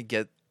you're not gonna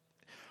get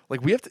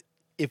like we have to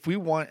if we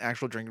want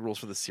actual drinking rules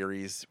for the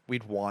series,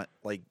 we'd want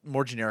like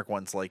more generic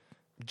ones like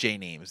J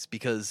names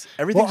because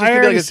everything's well, just I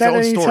gonna be already like its said own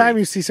anytime story.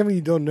 you see somebody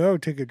you don't know,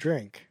 take a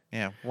drink.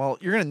 Yeah, well,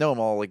 you're gonna know them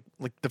all like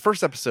the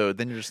first episode.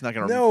 Then you're just not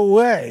gonna. No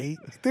way.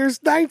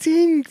 There's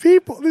 19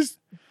 people. There's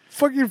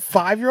fucking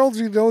 5-year-olds.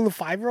 You know what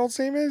the 5-year-old's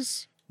name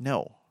is?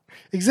 No.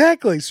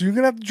 Exactly. So you're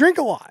gonna have to drink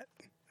a lot.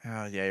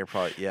 Oh yeah, you're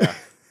probably yeah.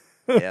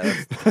 Yeah,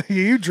 that's,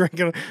 You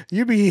drinking?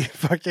 You be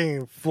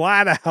fucking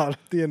flat out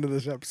at the end of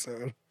this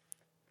episode.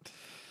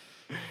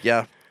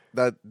 yeah.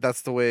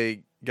 That's the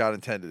way God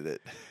intended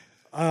it.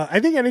 I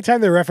think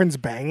anytime they reference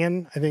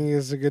banging, I think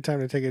is a good time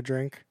to take a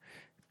drink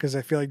because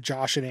I feel like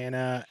Josh and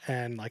Anna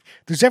and like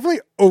there's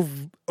definitely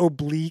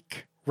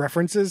oblique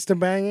references to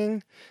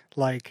banging.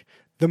 Like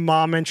the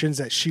mom mentions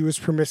that she was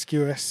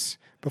promiscuous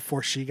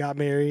before she got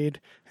married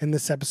in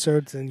this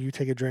episode, and you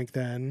take a drink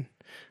then,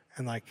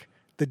 and like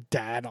the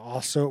dad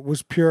also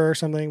was pure or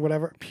something,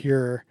 whatever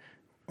pure.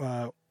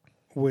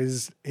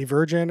 Was a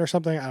virgin or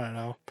something. I don't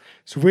know.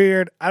 It's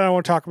weird. I don't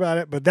want to talk about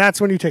it, but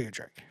that's when you take a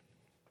drink.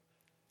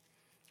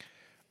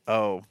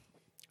 Oh,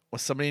 when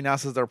somebody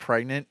announces they're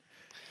pregnant,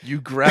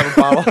 you grab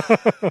a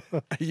bottle.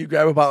 You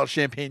grab a bottle of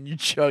champagne. You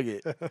chug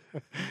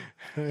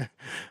it.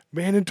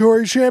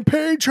 Mandatory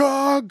champagne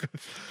chug.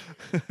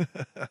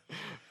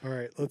 All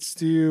right, let's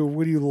do.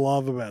 What do you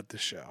love about the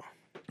show?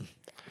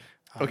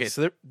 Okay,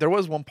 so there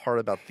was one part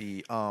about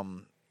the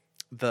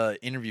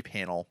interview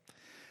panel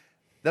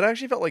that I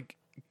actually felt like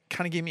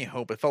kind of gave me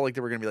hope. It felt like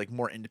they were going to be like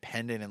more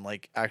independent and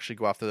like actually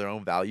go after their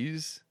own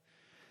values,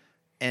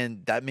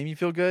 and that made me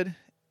feel good.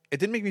 It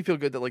didn't make me feel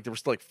good that like they were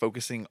still like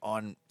focusing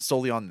on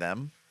solely on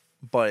them,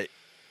 but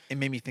it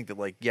made me think that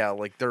like yeah,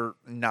 like they're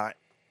not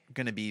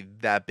going to be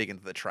that big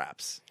into the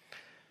traps.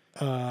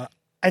 I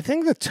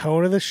think the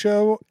tone of the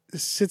show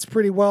sits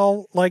pretty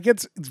well. Like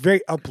it's a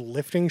very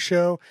uplifting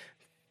show,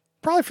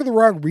 probably for the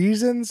wrong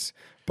reasons,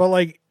 but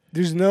like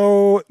there's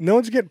no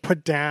one's getting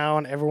put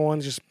down.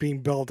 Everyone's just being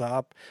built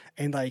up,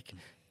 and like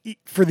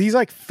for these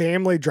like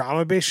family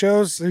drama based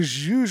shows,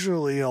 there's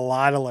usually a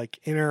lot of like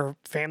inner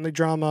family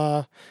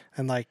drama,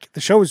 and like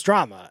the show is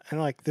drama, and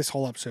like this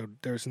whole episode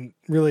there's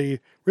really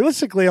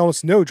realistically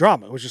almost no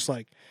drama. It was just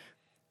like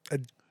a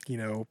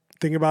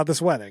thing about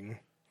this wedding,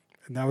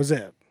 and that was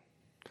it.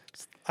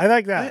 I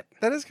like that.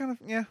 That is kind of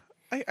yeah.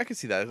 I could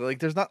see that. Like,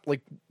 there's not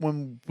like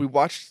when we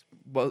watched.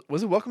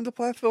 Was it Welcome to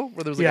Plathville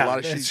where there was like a lot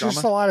of shitty it's drama?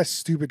 just a lot of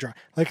stupid drama.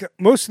 Like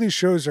most of these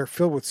shows are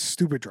filled with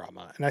stupid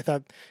drama, and I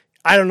thought,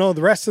 I don't know,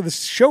 the rest of the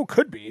show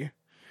could be,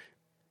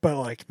 but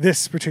like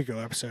this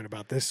particular episode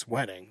about this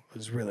wedding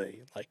was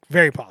really like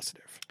very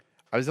positive.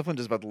 I was definitely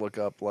just about to look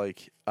up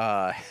like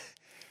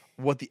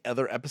what the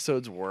other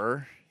episodes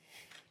were,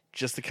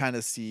 just to kind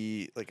of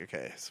see like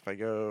okay, so if I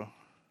go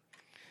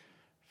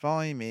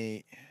volume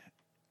 8,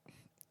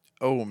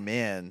 oh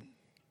man,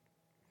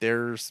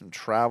 there's some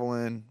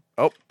traveling.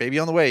 Oh, baby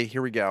on the way.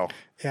 Here we go.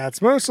 Yeah,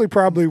 it's mostly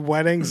probably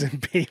weddings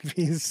and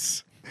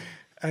babies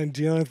and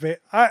dealing with.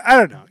 I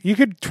don't know. You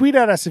could tweet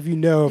at us if you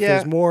know if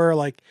there's more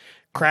like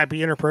crappy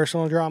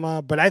interpersonal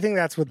drama, but I think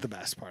that's what the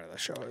best part of the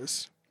show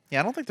is.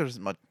 Yeah, I don't think there's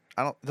much.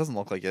 It doesn't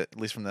look like it,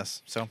 at least from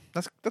this. So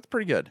that's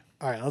pretty good.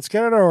 All right, let's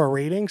get into our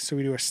ratings. So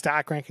we do a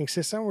stack ranking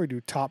system. We do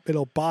top,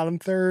 middle, bottom,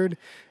 third,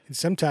 and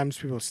sometimes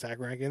people stack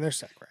rank in their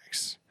stack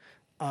ranks.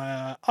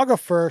 I'll go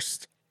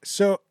first.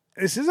 So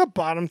this is a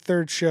bottom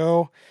third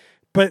show,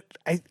 but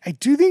I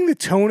do think the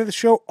tone of the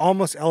show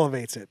almost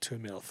elevates it to a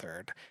middle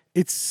third.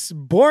 It's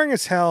boring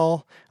as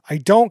hell. I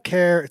don't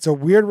care. It's a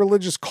weird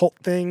religious cult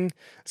thing,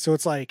 so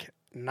it's like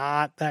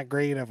not that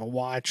great of a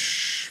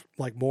watch,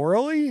 like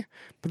morally.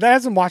 But that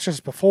hasn't watched this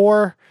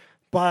before.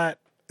 But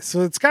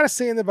so it's got to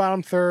stay in the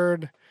bottom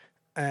third,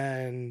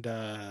 and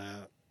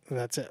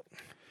that's it.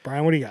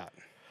 Brian, what do you got?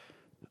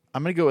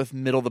 I'm gonna go with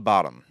middle to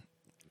bottom.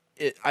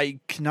 I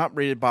cannot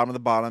rate it bottom of the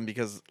bottom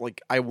because like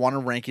I want to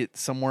rank it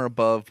somewhere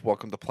above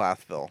Welcome to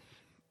Plathville.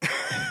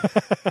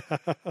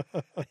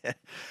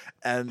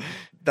 And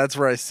that's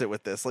where I sit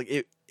with this. Like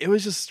it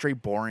was just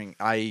straight boring.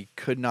 I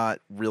could not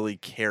really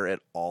care at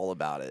all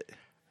about it.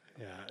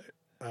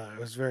 Yeah, it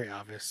was very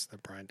obvious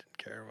that Brian didn't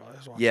care while I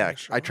was watching Yeah, the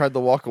show. I tried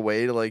to walk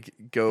away to like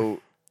go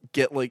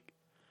get like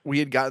we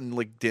had gotten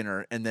like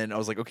dinner, and then I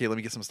was like, okay, let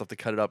me get some stuff to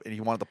cut it up, and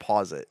he wanted to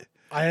pause it.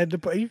 I had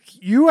to.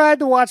 You had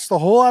to watch the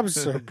whole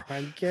episode,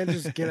 Brian. You can't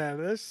just get out of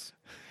this.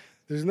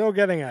 There's no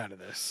getting out of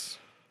this.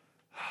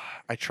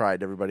 I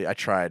tried, everybody. I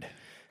tried.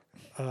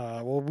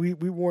 Well, we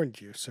warned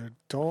you, so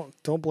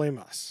don't blame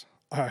us.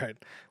 All right,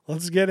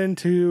 let's get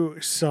into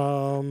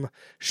some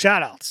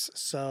shout outs.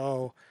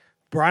 So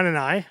Brian and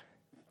I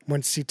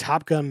went to see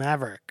Top Gun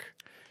Maverick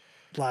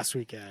last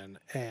weekend,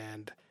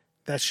 and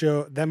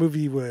that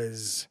movie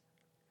was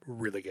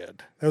really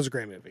good. That was a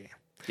great movie.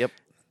 Yep.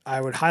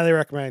 I would highly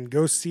recommend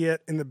go see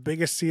it in the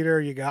biggest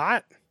theater you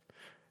got.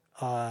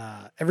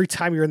 Every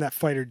time you're in that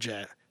fighter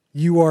jet,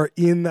 you are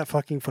in that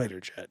fucking fighter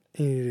jet.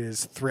 It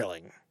is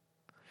thrilling.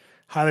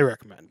 Highly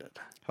recommended.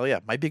 Hell yeah.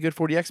 Might be a good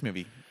 4DX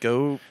movie.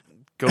 Go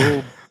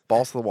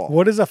balls to the wall.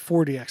 What is a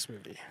 4DX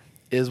movie?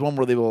 It is one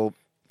where they will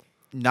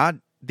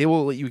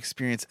let you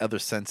experience other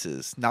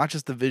senses, not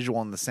just the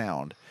visual and the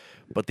sound,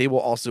 but they will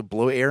also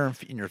blow air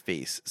in your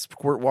face,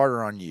 squirt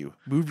water on you,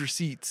 move your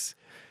seats.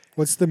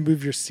 What's the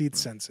move your seat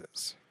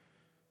senses?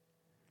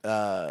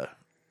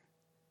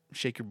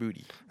 Shake your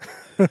booty.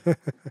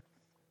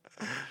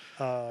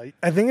 I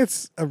think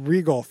it's a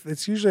Regal.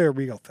 It's usually a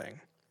Regal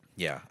thing.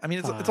 Yeah. I mean,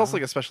 it's also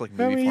like a special like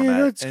movie I mean,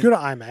 format. it's good at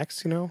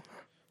IMAX, you know?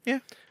 Yeah.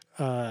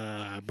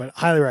 But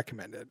highly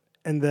recommended.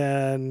 And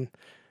then,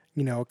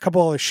 a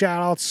couple of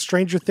shout outs.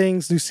 Stranger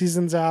Things, new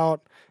season's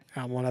out.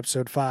 I'm on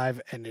episode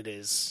 5, and it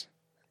is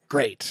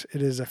great.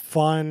 It is a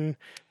fun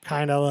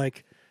kind of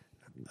like,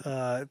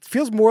 it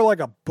feels more like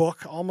a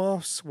book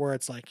almost, where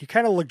it's like you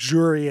kind of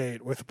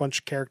luxuriate with a bunch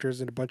of characters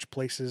in a bunch of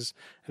places,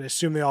 and I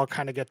assume they all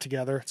kind of get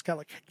together. It's got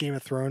like a Game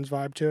of Thrones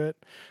vibe to it.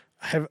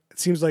 It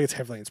seems like it's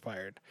heavily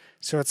inspired.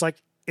 So it's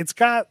like, it's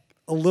got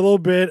a little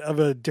bit of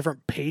a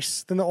different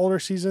pace than the older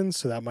seasons,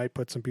 so that might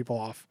put some people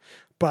off.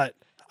 But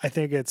I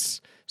think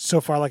it's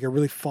so far like a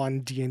really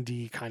fun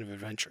D&D kind of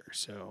adventure.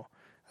 So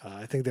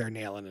I think they're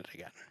nailing it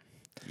again.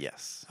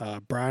 Yes.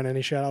 Brian,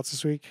 any shout outs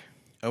this week?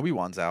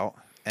 Obi-Wan's out,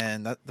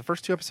 and the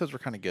first 2 episodes were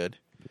kind of good.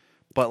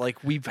 But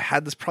like we've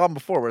had this problem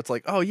before where it's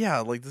like, oh yeah,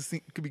 like this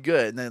thing could be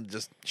good, and then it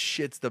just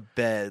shits the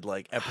bed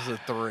like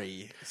episode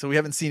 3. So we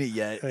haven't seen it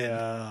yet.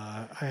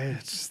 Yeah,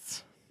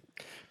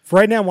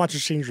 right now I'm watching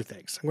Stranger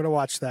Things. I'm gonna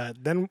watch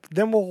that. Then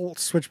we'll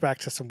switch back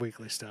to some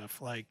weekly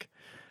stuff. Like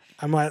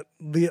I might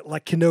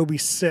let Kenobi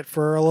sit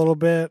for a little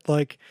bit.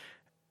 Like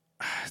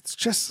it's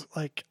just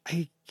like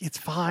it's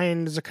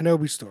fine as a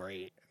Kenobi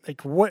story.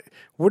 Like what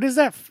is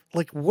that?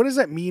 Like what does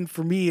that mean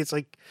for me? It's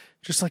like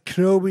just like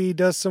Kenobi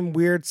does some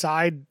weird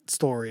side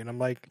story, and I'm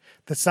like,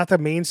 that's not the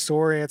main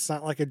story. It's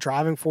not like a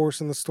driving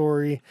force in the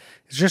story.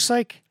 It's just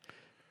like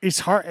it's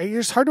hard.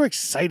 It's hard to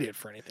excite it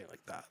for anything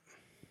like that.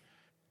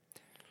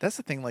 That's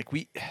the thing. Like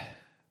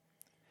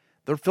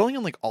they're filling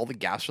in like all the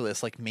gaps for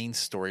this like main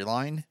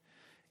storyline,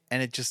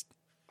 and it just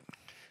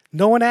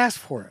no one asked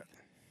for it.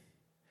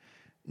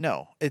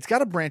 No, it's got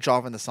to branch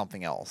off into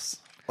something else.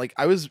 Like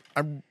I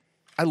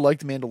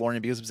liked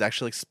Mandalorian because it was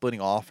actually like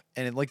splitting off,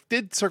 and it like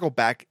did circle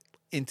back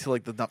into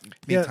like the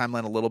main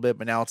timeline a little bit,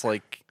 but now it's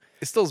like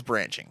it still is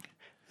branching.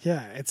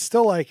 Yeah, it's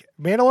still like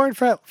Mandalorian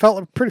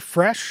felt pretty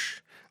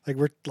fresh. Like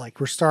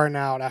we're starting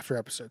out after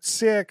episode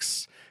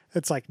 6.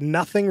 It's like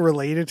nothing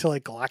related to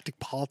like galactic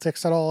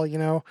politics at all,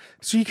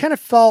 So you kind of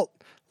felt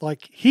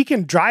like he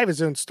can drive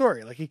his own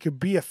story. Like he could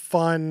be a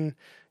fun,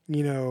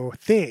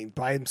 thing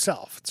by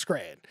himself. It's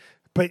great.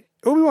 But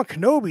Obi-Wan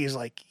Kenobi is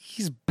like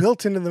he's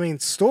built into the main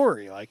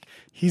story. Like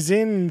he's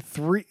in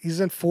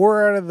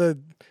 4 out of the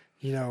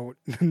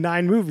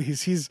 9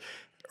 movies.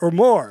 Or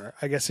more,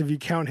 I guess, if you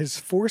count his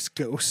Force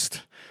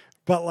ghost.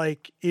 But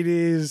like it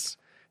is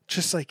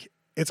just like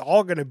it's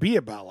all going to be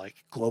about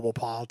like global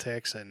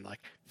politics and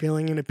like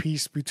filling in a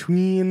piece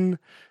between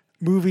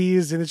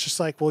movies. And it's just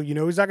like, well,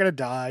 he's not going to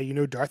die.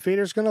 Darth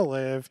Vader's going to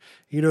live.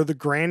 The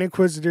Grand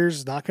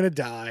Inquisitor's not going to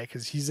die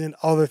because he's in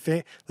other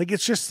things. Like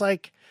it's just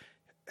like.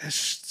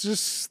 It's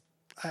just,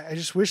 I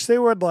just wish they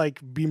would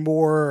like be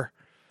more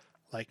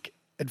like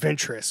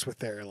adventurous with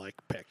their like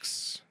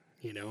picks,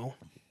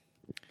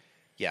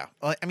 Yeah,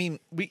 I mean,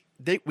 we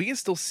can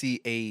still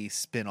see a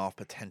spin-off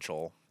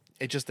potential.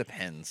 It just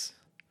depends.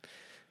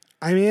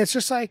 I mean, it's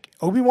just like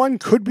Obi-Wan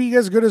could be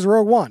as good as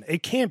Rogue One.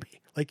 It can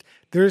be. Like,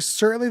 there's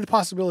certainly the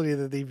possibility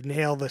that they've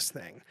nailed this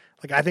thing.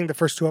 Like, I think the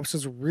first 2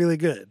 episodes were really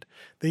good.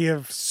 They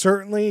have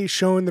certainly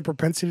shown the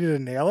propensity to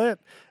nail it.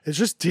 It's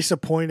just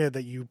disappointed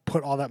that you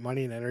put all that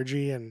money and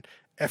energy and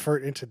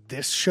effort into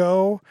this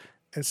show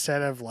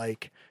instead of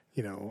like,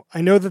 I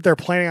know that they're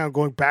planning on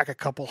going back a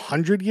couple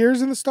 100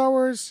 years in the Star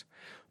Wars,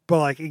 but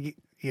like,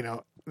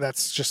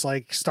 that's just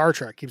like Star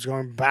Trek keeps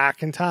going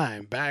back in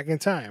time.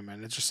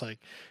 And it's just like,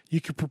 you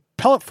could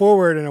propel it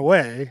forward in a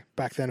way.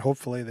 Back then,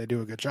 hopefully they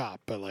do a good job,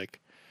 but like,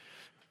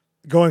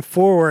 going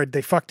forward,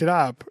 they fucked it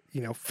up,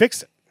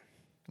 fix it.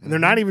 And they're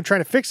not even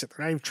trying to fix it.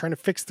 They're not even trying to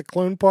fix the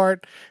clone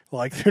part.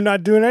 Like, they're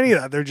not doing any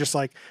of that. They're just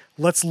like,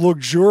 let's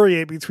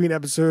luxuriate between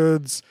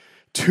episodes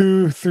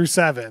 2 through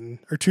 7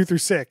 or 2 through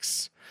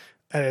 6.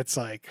 And it's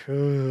like,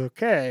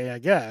 okay, I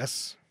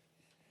guess.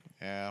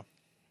 Yeah.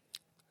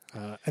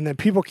 And then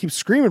people keep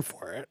screaming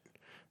for it.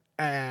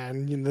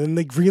 And then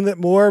they greenlit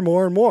more and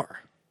more and more,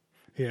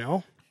 I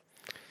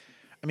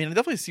mean, I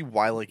definitely see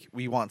why, like,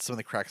 we want some of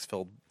the cracks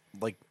filled.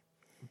 Like,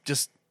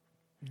 just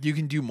you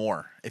can do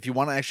more. If you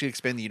want to actually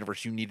expand the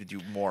universe, you need to do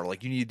more.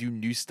 Like you need to do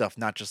new stuff,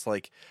 not just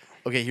like,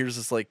 okay, here's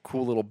this like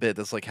cool little bit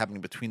that's like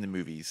happening between the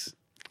movies.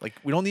 Like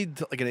we don't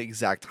need like an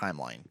exact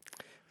timeline.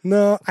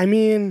 No, I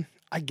mean,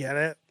 I get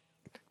it.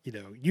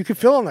 You can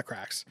fill in the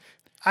cracks.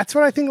 That's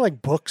what I think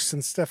like books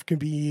and stuff can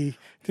be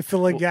to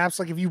fill in gaps.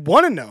 Like if you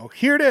want to know,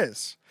 here it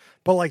is.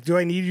 But like, do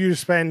I need you to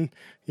spend,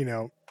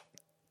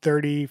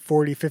 30,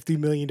 40, 50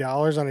 million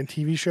dollars on a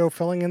TV show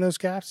filling in those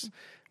gaps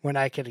when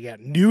I could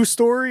get new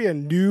story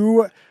and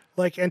new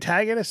like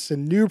antagonists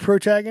and new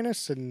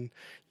protagonists and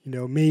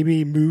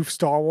maybe move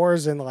Star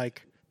Wars in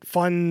like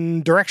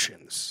fun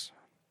directions.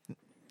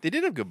 They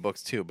did have good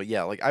books too, but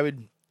yeah, like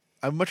I'd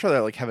much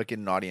rather like have it get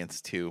an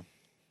audience too.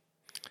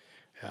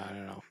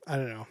 I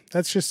don't know.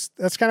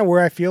 That's kind of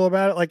where I feel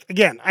about it. Like,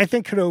 again, I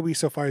think Kenobi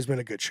so far has been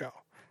a good show.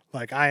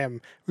 Like,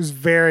 was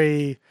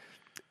very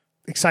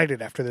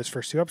excited after those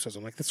first 2 episodes.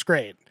 I'm like, that's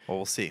great. Well,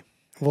 we'll see.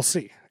 We'll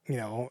see.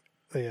 What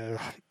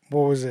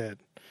was it?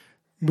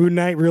 Moon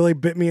Knight really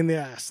bit me in the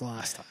ass the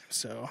last time.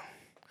 So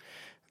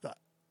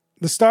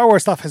the Star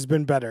Wars stuff has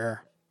been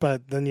better,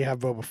 but then you have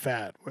Boba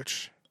Fett,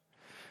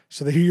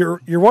 so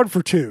you're 1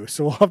 for 2.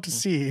 So we'll have to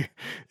see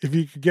if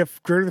you could get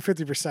greater than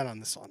 50% on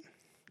this one.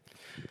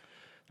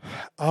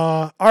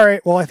 All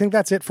right. Well, I think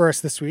that's it for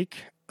us this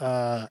week.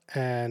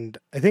 And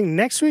I think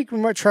next week we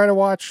might try to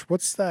watch,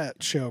 what's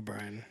that show,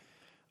 Brian?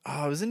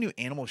 It was a new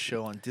animal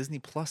show on Disney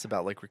Plus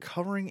about like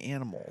recovering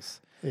animals.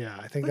 Yeah,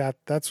 I think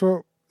that's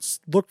what,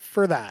 look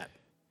for that.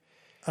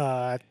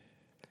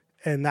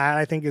 And that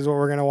I think is what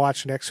we're going to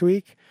watch next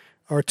week.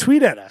 Or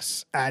tweet at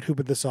us at Who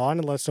Put This On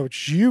and let us know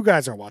what you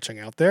guys are watching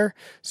out there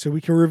so we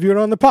can review it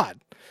on the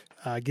pod.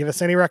 Give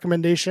us any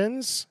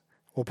recommendations.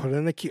 We'll put it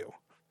in the queue.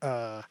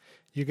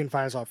 You can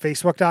find us on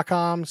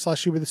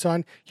Facebook.com/WhoPutThisOn.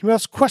 You can mail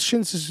us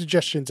questions and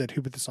suggestions at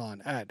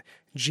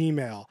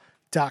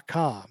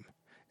WhoPutThisOn@gmail.com.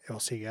 And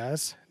we'll see you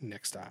guys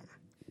next time.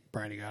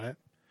 Brian, you got it?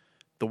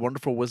 The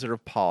Wonderful Wizard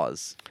of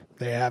Pause.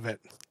 They have it.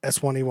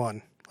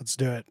 S1E1. Let's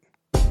do it.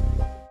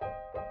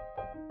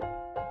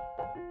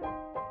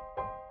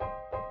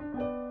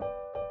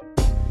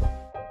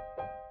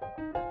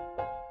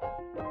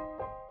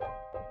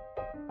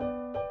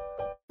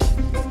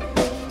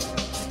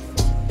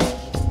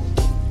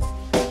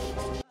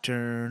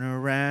 Turn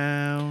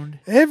around.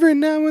 Every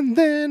now and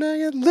then I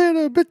get a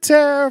little bit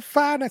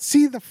terrified. I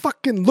see the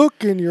fucking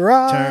look in your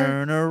eye.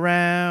 Turn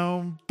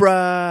around,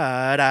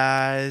 bright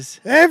eyes.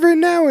 Every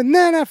now and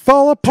then I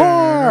fall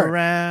apart. Turn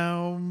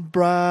around,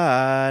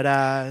 bright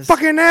eyes.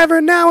 Fucking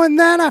every now and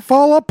then I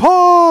fall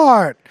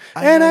apart.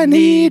 And I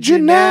need you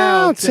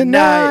now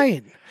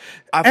tonight.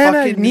 And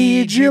I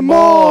need you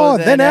more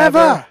than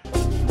ever.